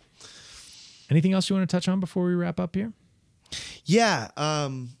 Anything else you want to touch on before we wrap up here? Yeah.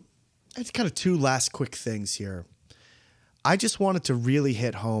 It's kind of two last quick things here. I just wanted to really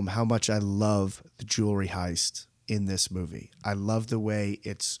hit home how much I love the jewelry heist in this movie. I love the way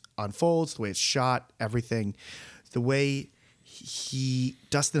it unfolds, the way it's shot, everything. The way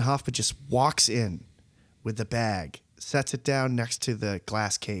Dustin Hoffman just walks in with the bag, sets it down next to the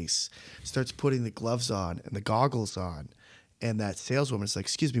glass case, starts putting the gloves on and the goggles on. And that saleswoman is like,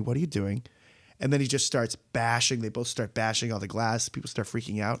 "Excuse me, what are you doing?" And then he just starts bashing. They both start bashing all the glass. People start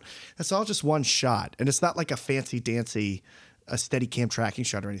freaking out. That's all just one shot. And it's not like a fancy-dancy, a steady cam tracking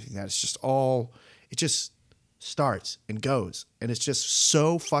shot or anything like that. It's just it just starts and goes. And it's just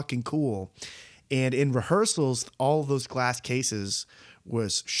so fucking cool. And in rehearsals, all of those glass cases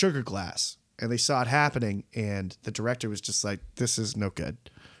was sugar glass. And they saw it happening. And the director was just like, "This is no good.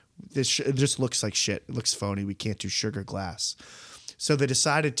 It just looks like shit. It looks phony. We can't do sugar glass." So they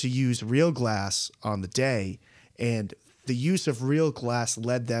decided to use real glass on the day, and the use of real glass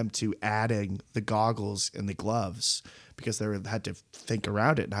led them to adding the goggles and the gloves, because they had to think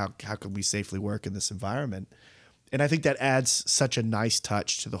around it and how can we safely work in this environment. And I think that adds such a nice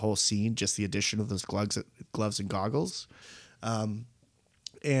touch to the whole scene, just the addition of those gloves and goggles.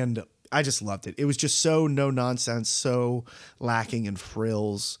 And I just loved it. It was just so no nonsense, so lacking in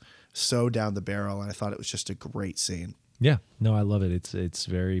frills, so down the barrel, and I thought it was just a great scene. Yeah, no, I love it. It's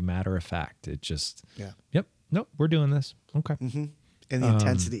very matter of fact. It just, Yep. Nope, we're doing this. Okay. Mm-hmm. And the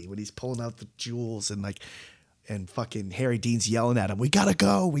intensity when he's pulling out the jewels and fucking Harry Dean's yelling at him, we gotta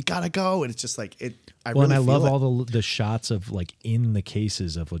go. And it's just like it. I love all the shots of like in the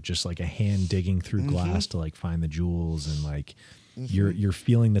cases of just like a hand digging through glass to like find the jewels, and like you're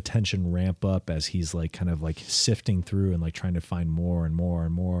feeling the tension ramp up as he's like kind of like sifting through and like trying to find more and more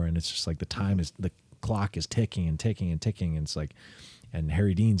and more, and it's just like the clock is ticking and ticking and ticking, and it's like, and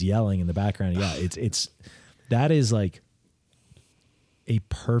Harry Dean's yelling in the background. Yeah, that is like a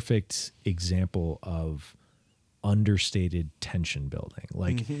perfect example of understated tension building.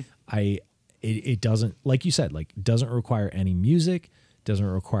 Like it doesn't, like you said, like doesn't require any music, doesn't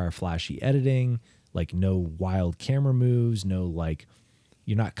require flashy editing, like no wild camera moves, no like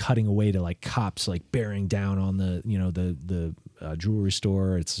you're not cutting away to like cops like bearing down on the the jewelry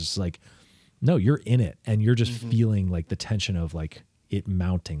store. It's just like, no, you're in it, and you're just feeling like the tension of like it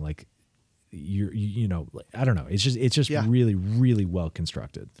mounting, like I don't know. It's just really, really well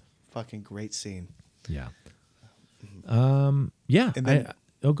constructed. Fucking great scene. Yeah. Yeah. And then,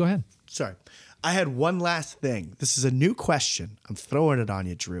 go ahead. Sorry. I had one last thing. This is a new question. I'm throwing it on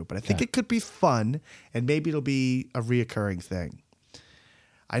you, Drew, but I think it could be fun, and maybe it'll be a reoccurring thing.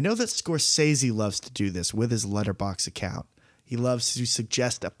 I know that Scorsese loves to do this with his Letterboxd account. He loves to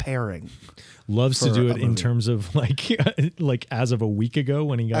suggest a pairing. Loves to do it in terms of like as of a week ago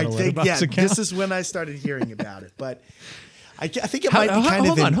when he got a Letterboxd account. This is when I started hearing about it. But I think it might be kind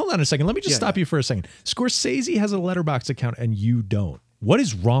of... Hold on a second. Let me just stop you for a second. Scorsese has a Letterboxd account and you don't. What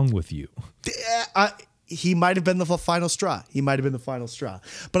is wrong with you? He might have been the final straw.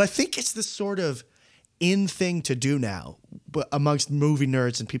 But I think it's the sort of in thing to do now, but amongst movie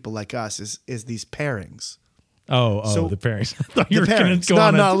nerds and people like us, is these pairings. So the pairings. I thought you were going to go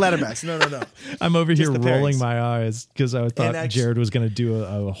on. No, Letterboxd. No. I'm over here rolling my eyes because I thought Jared was going to do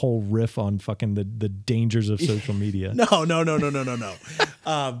a whole riff on fucking the dangers of social media. No.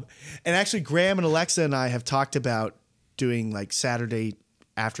 And actually, Graham and Alexa and I have talked about doing like Saturday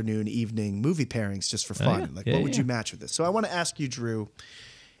afternoon, evening movie pairings just for fun. What would you match with this? So I want to ask you, Drew,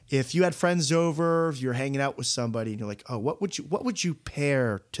 if you had friends over, if you're hanging out with somebody and you're like, oh, what would you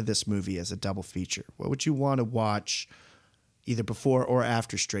pair to this movie as a double feature? What would you want to watch either before or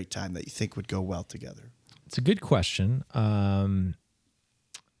after Straight Time that you think would go well together? It's a good question.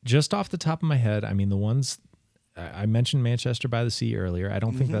 Just off the top of my head, I mean, the ones I mentioned Manchester by the Sea earlier. I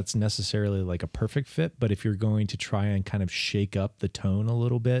don't think that's necessarily like a perfect fit, but if you're going to try and kind of shake up the tone a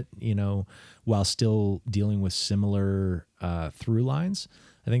little bit, you know, while still dealing with similar through lines,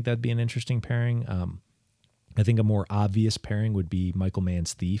 I think that'd be an interesting pairing. I think a more obvious pairing would be Michael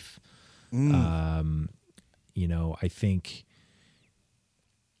Mann's Thief. You know, I think,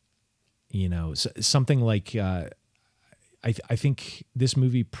 you know, something like, I think this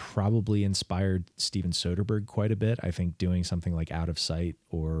movie probably inspired Steven Soderbergh quite a bit. I think doing something like Out of Sight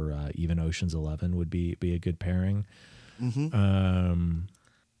or even Ocean's 11 would be a good pairing.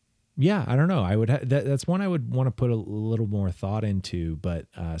 Yeah, I don't know. I would that's one I would want to put a little more thought into, but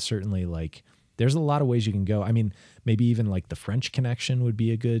certainly like there's a lot of ways you can go. I mean, maybe even like The French Connection would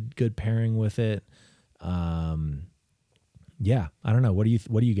be a good pairing with it. Yeah, I don't know. What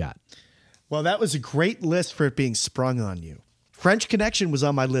do you got? Well, that was a great list for it being sprung on you. French Connection was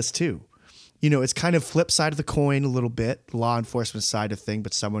on my list too. You know, it's kind of flip side of the coin a little bit, law enforcement side of thing,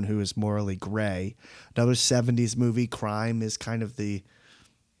 but someone who is morally gray. Another 70s movie, crime is kind of the,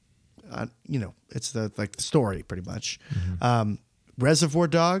 you know, it's the story pretty much. Reservoir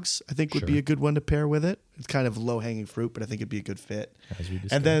Dogs, I think would be a good one to pair with it. It's kind of low hanging fruit, but I think it'd be a good fit.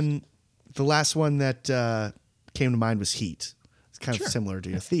 And then the last one that came to mind was Heat. Kind of similar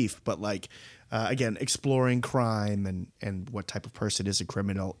to a Thief, but like, again, exploring crime and what type of person is a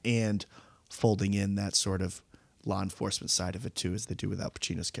criminal and folding in that sort of law enforcement side of it too, as they do with Al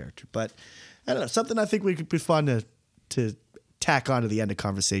Pacino's character. But I don't know, something I think we could be fun to tack on to the end of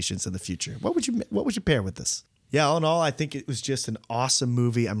conversations in the future. What would you pair with this? Yeah, all in all, I think it was just an awesome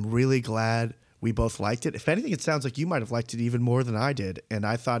movie. I'm really glad we both liked it. If anything, it sounds like you might have liked it even more than I did. And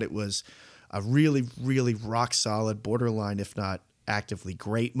I thought it was a really, really rock solid, borderline, if not actively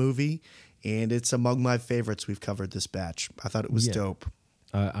great movie, and it's among my favorites we've covered this batch. I thought it was dope.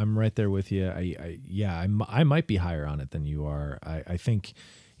 I'm right there with you. I might be higher on it than you are. I think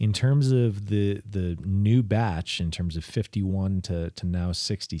in terms of the new batch, in terms of 51 to now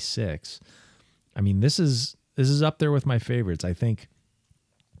 66, I mean this is up there with my favorites. I think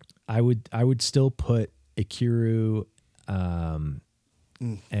I would still put Ikiru and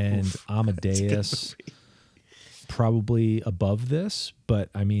Amadeus probably above this, but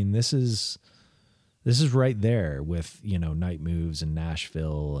I mean this is right there with, you know, Night Moves and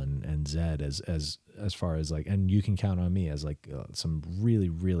Nashville and Zed as far as like, and You Can Count on Me as like some really,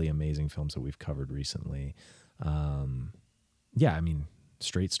 really amazing films that we've covered recently. Yeah, I mean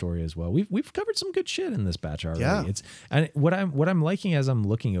Straight Story as well. We've covered some good shit in this batch already. Yeah. And what I'm liking as I'm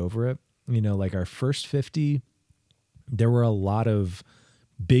looking over it, you know, like our first 50, there were a lot of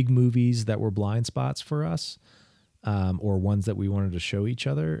big movies that were blind spots for us. Or ones that we wanted to show each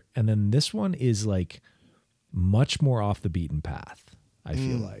other. And then this one is like much more off the beaten path, I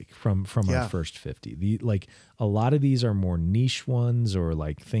feel like, from our first 50. Like a lot of these are more niche ones or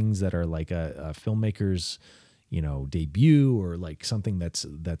like things that are like a filmmaker's, you know, debut or like something that's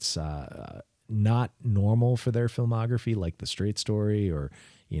not normal for their filmography, like The Straight Story or,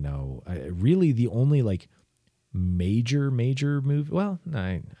 you know, really the only like major movie. Well,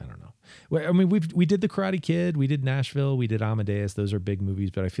 I don't know. I mean, we did The Karate Kid, we did Nashville, we did Amadeus. Those are big movies,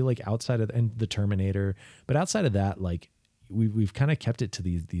 but I feel like outside of and The Terminator, but outside of that, like we've kind of kept it to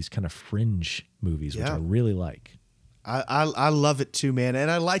these kind of fringe movies, which I really like. I love it too, man,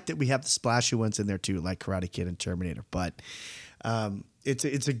 and I like that we have the splashy ones in there too, like Karate Kid and Terminator. But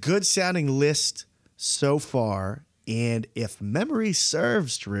it's a good sounding list so far, and if memory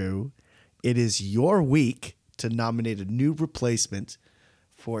serves, Drew, it is your week to nominate a new replacement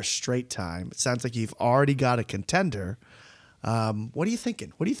for Straight Time. It sounds like you've already got a contender. What are you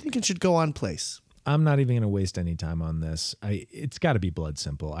thinking? What do you think it should go on place? I'm not even going to waste any time on this. It's got to be Blood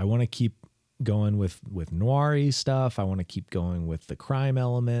Simple. I want to keep going with noir-y stuff. I want to keep going with the crime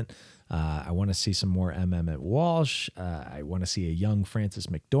element. I want to see some more M. Emmett Walsh. I want to see a young Frances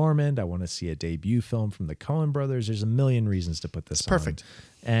McDormand. I want to see a debut film from the Coen brothers. There's a million reasons to put this on. Perfect.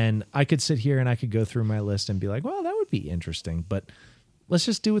 And I could sit here and I could go through my list and be like, well, that would be interesting, but let's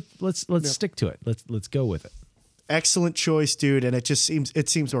just do it. Let's stick to it. Let's go with it. Excellent choice, dude. And it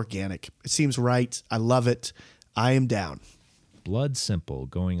seems organic. It seems right. I love it. I am down. Blood Simple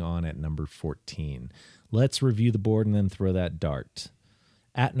going on at number 14. Let's review the board and then throw that dart.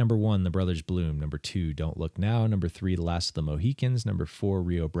 At number 1, The Brothers Bloom. Number 2, Don't Look Now. Number 3, The Last of the Mohicans. Number 4,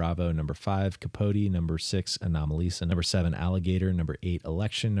 Rio Bravo. Number 5, Capote. Number 6, Anomalisa. Number 7, Alligator. Number 8,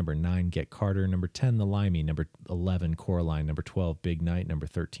 Election. Number 9, Get Carter. Number 10, The Limey. Number 11, Coraline. Number 12, Big Night. Number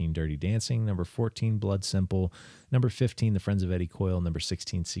 13, Dirty Dancing. Number 14, Blood Simple. Number 15, The Friends of Eddie Coyle. Number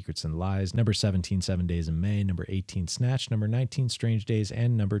 16, Secrets and Lies. Number 17, 7 Days in May. Number 18, Snatch. Number 19, Strange Days.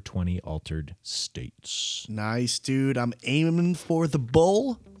 And number 20, Altered States. Nice, dude. I'm aiming for the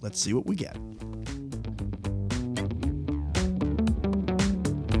bull. Let's see what we get.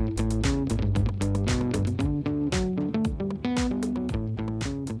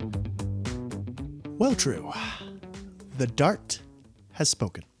 Well, true. The dart has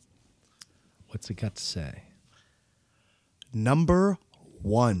spoken. What's it got to say? Number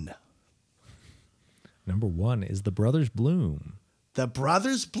 1. Number 1 is The Brothers Bloom. The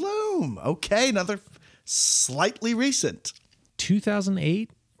Brothers Bloom. Okay, another slightly recent.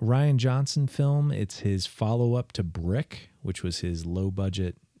 2008 Rian Johnson film. It's his follow-up to Brick, which was his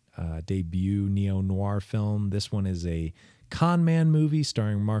low-budget debut neo-noir film. This one is a con man movie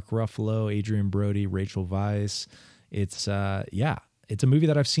starring Mark Ruffalo, Adrian Brody, Rachel Weisz. It's it's a movie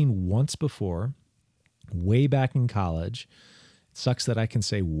that I've seen once before, way back in college. It sucks that I can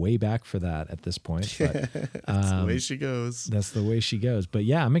say way back for that at this point, but That's the way she goes. That's the way she goes. But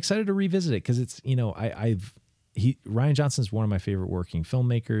yeah, I'm excited to revisit it because it's, Rian Johnson's one of my favorite working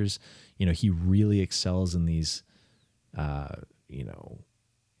filmmakers. He really excels in these,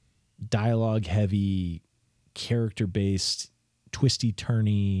 dialogue heavy, character-based,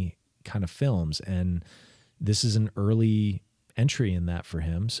 twisty-turny kind of films, and this is an early entry in that for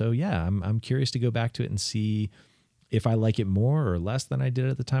him. So yeah, I'm curious to go back to it and see if I like it more or less than I did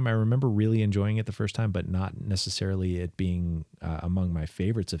at the time. I remember really enjoying it the first time, but not necessarily it being among my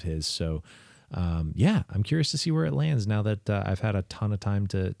favorites of his. So I'm curious to see where it lands now that I've had a ton of time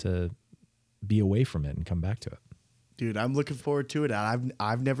to be away from it and come back to it. Dude, I'm looking forward to it.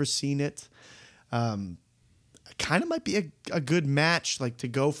 I've never seen it. Kind of might be a good match, like to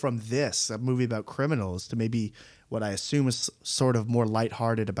go from this, a movie about criminals, to maybe what I assume is sort of more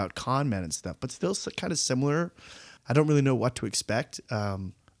lighthearted about con men and stuff, but still kind of similar. I don't really know what to expect.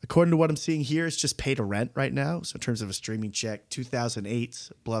 According to what I'm seeing here, it's just pay to rent right now. So in terms of a streaming check,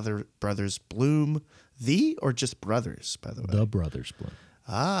 2008 Brothers Bloom, or just Brothers, by the way? The Brothers Bloom.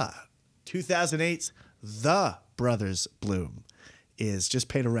 2008's The Brothers Bloom is just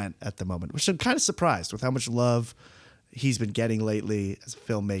pay to rent at the moment, which I'm kind of surprised with how much love he's been getting lately as a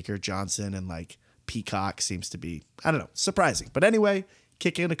filmmaker. Johnson and like Peacock seems to be, I don't know, surprising. But anyway,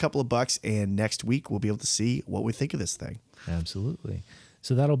 kick in a couple of bucks and next week we'll be able to see what we think of this thing. Absolutely.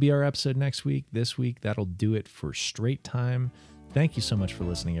 So that'll be our episode next week. This week, that'll do it for Straight Time. Thank you so much for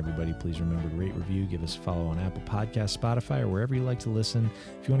listening, everybody. Please remember to rate, review, give us a follow on Apple Podcasts, Spotify, or wherever you like to listen.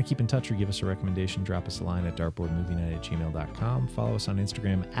 If you want to keep in touch or give us a recommendation, drop us a line at dartboardmovienight@gmail.com. Follow us on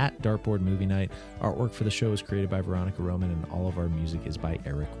Instagram at dartboardmovienight. Artwork for the show is created by Veronica Roman, and all of our music is by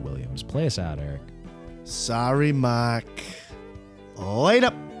Eric Williams. Play us out, Eric. Sorry, Mark. Light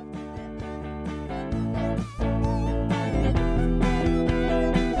up.